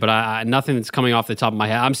bunch of shit, but nothing that's coming off the top of my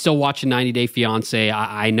head. I'm still watching 90 Day Fiancé.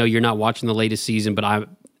 I know you're not watching the latest season, but I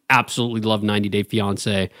absolutely love 90 Day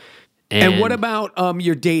Fiancé. And what about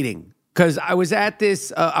your dating? Because I was at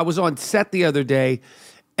this, I was on set the other day,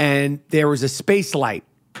 and there was a space light.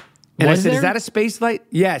 And I said, is that a space light?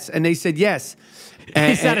 Yes. And they said, yes.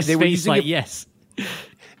 And, is that a space light? Yes.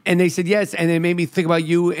 And they said yes, and it made me think about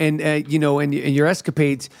you and and your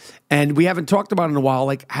escapades. And we haven't talked about it in a while.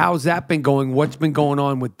 Like, how's that been going? What's been going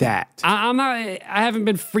on with that? I haven't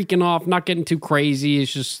been freaking off, not getting too crazy.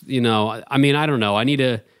 It's just, I mean, I don't know.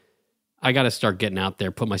 I got to start getting out there,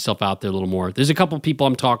 put myself out there a little more. There's a couple of people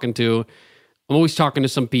I'm talking to. I'm always talking to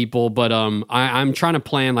some people, but I'm trying to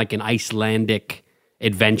plan like an Icelandic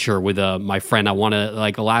adventure with my friend. I want to,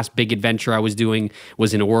 like, the last big adventure I was doing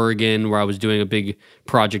was in Oregon, where I was doing a big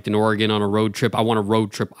project in Oregon on a road trip. I want to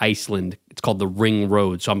road trip Iceland. It's called the Ring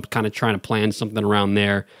Road. So I'm kind of trying to plan something around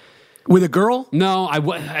there. With a girl? No,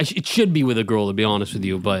 it should be with a girl, to be honest with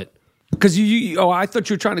you, but. Because I thought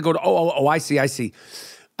you were trying to go to, I see. I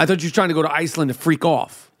thought you were trying to go to Iceland to freak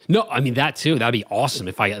off. No, I mean, that too. That'd be awesome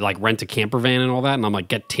if I like rent a camper van and all that, and I'm like,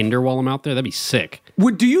 get Tinder while I'm out there. That'd be sick.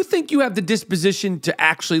 Do you think you have the disposition to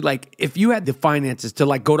actually, like, if you had the finances to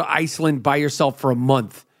like go to Iceland by yourself for a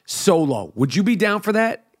month solo, would you be down for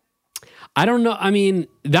that? I don't know. I mean,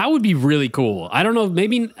 that would be really cool. I don't know.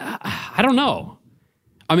 Maybe, I don't know.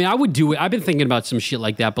 I mean, I would do it. I've been thinking about some shit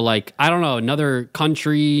like that, but like, I don't know, another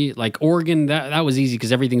country like Oregon, that was easy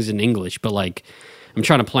because everything's in English, but like, I'm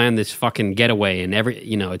trying to plan this fucking getaway and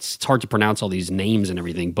it's hard to pronounce all these names and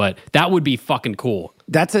everything, but that would be fucking cool.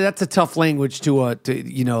 That's a tough language to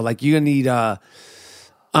like you're gonna need I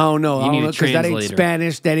don't know, because that ain't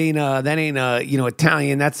Spanish, that ain't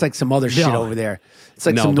Italian. That's like some other shit over there. It's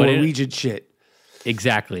like some Norwegian shit.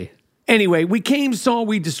 Exactly. Anyway, we came, saw,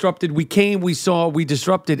 we disrupted. We came, we saw, we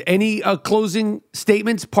disrupted. Any closing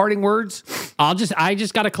statements, parting words? I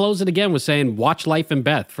just got to close it again with saying, watch Life and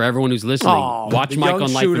Beth. For everyone who's listening, watch Michael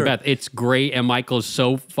on Life and Beth. It's great, and Michael's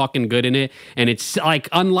so fucking good in it. And it's like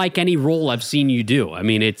unlike any role I've seen you do. I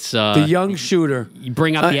mean, it's the young shooter. You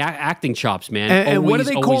bring out the acting chops, man. And what do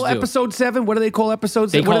they call episode 7? What do they call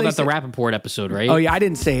episode 7? They call that the Rappaport episode, right? Oh yeah, I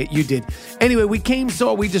didn't say it. You did. Anyway, we came,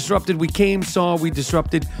 saw, we disrupted. We came, saw, we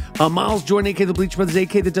disrupted. Miles, Jordan, a.k.a. the Bleach Brothers,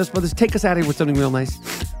 a.k.a. the Dust Brothers. Take us out of here with something real nice.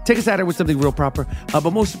 Take us out of here with something real proper. But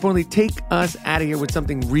most importantly, take us out of here with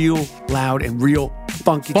something real loud and real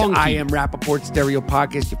funky. I Am Rappaport Stereo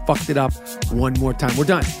Podcast. You fucked it up one more time. We're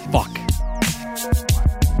done. Fuck.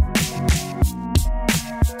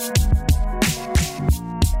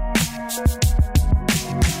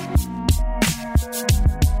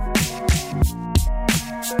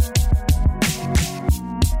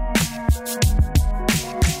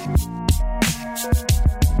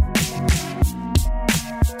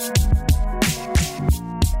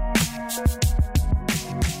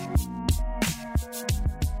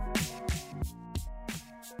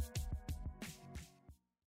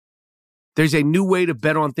 There's a new way to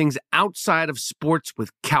bet on things outside of sports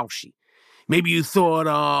with Kalshi. Maybe you thought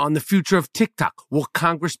on the future of TikTok. Will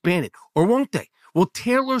Congress ban it? Or won't they? Will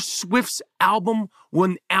Taylor Swift's album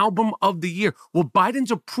win Album of the Year? Will Biden's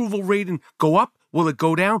approval rating go up? Will it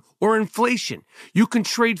go down? Or inflation? You can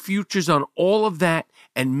trade futures on all of that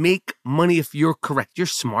and make money if you're correct. You're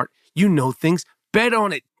smart. You know things. Bet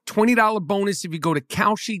on it. $20 bonus if you go to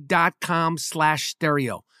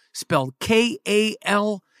Kalshi.com/stereo. Spelled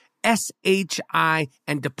Kalshi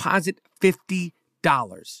and deposit $50.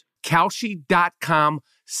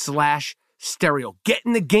 Kalshi.com/stereo. Get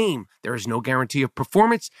in the game. There is no guarantee of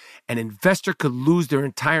performance. An investor could lose their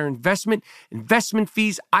entire investment. Investment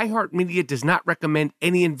fees. iHeartMedia does not recommend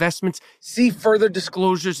any investments. See further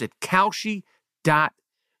disclosures at Kalshi.com.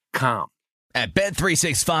 At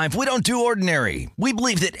Bet365, we don't do ordinary. We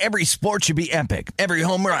believe that every sport should be epic. Every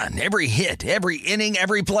home run, every hit, every inning,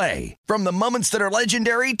 every play. From the moments that are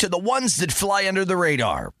legendary to the ones that fly under the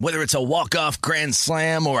radar. Whether it's a walk-off grand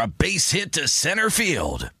slam or a base hit to center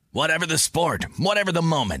field. Whatever the sport, whatever the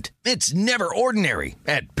moment. It's never ordinary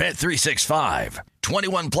at Bet365.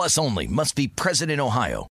 21 plus only. Must be present in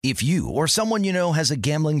Ohio. If you or someone you know has a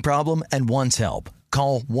gambling problem and wants help,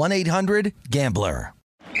 call 1-800-GAMBLER.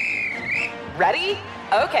 Ready?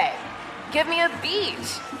 Okay. Give me a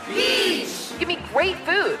beach. Beach. Give me great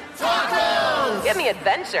food. Tacos. Give me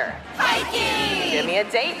adventure. Hiking. Give me a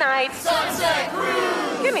date night. Sunset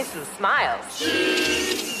cruise. Give me some smiles.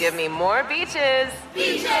 Cheese. Give me more beaches.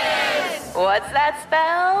 Beaches. What's that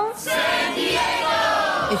spell? San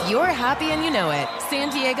Diego. If you're happy and you know it, San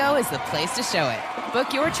Diego is the place to show it.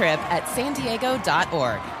 Book your trip at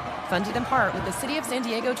sandiego.org. Funded in part with the City of San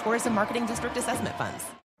Diego Tourism Marketing District Assessment Funds.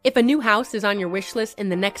 If a new house is on your wish list in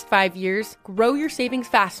the next 5 years, grow your savings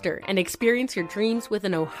faster and experience your dreams with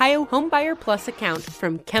an Ohio Homebuyer Plus account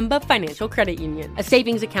from Kemba Financial Credit Union. A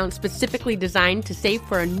savings account specifically designed to save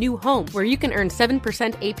for a new home where you can earn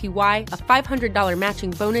 7% APY, a $500 matching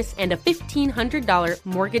bonus, and a $1,500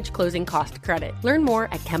 mortgage closing cost credit. Learn more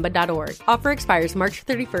at Kemba.org. Offer expires March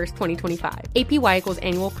 31st, 2025. APY equals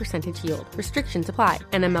annual percentage yield. Restrictions apply.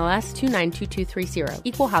 NMLS 292230.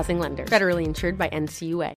 Equal housing lender. Federally insured by NCUA.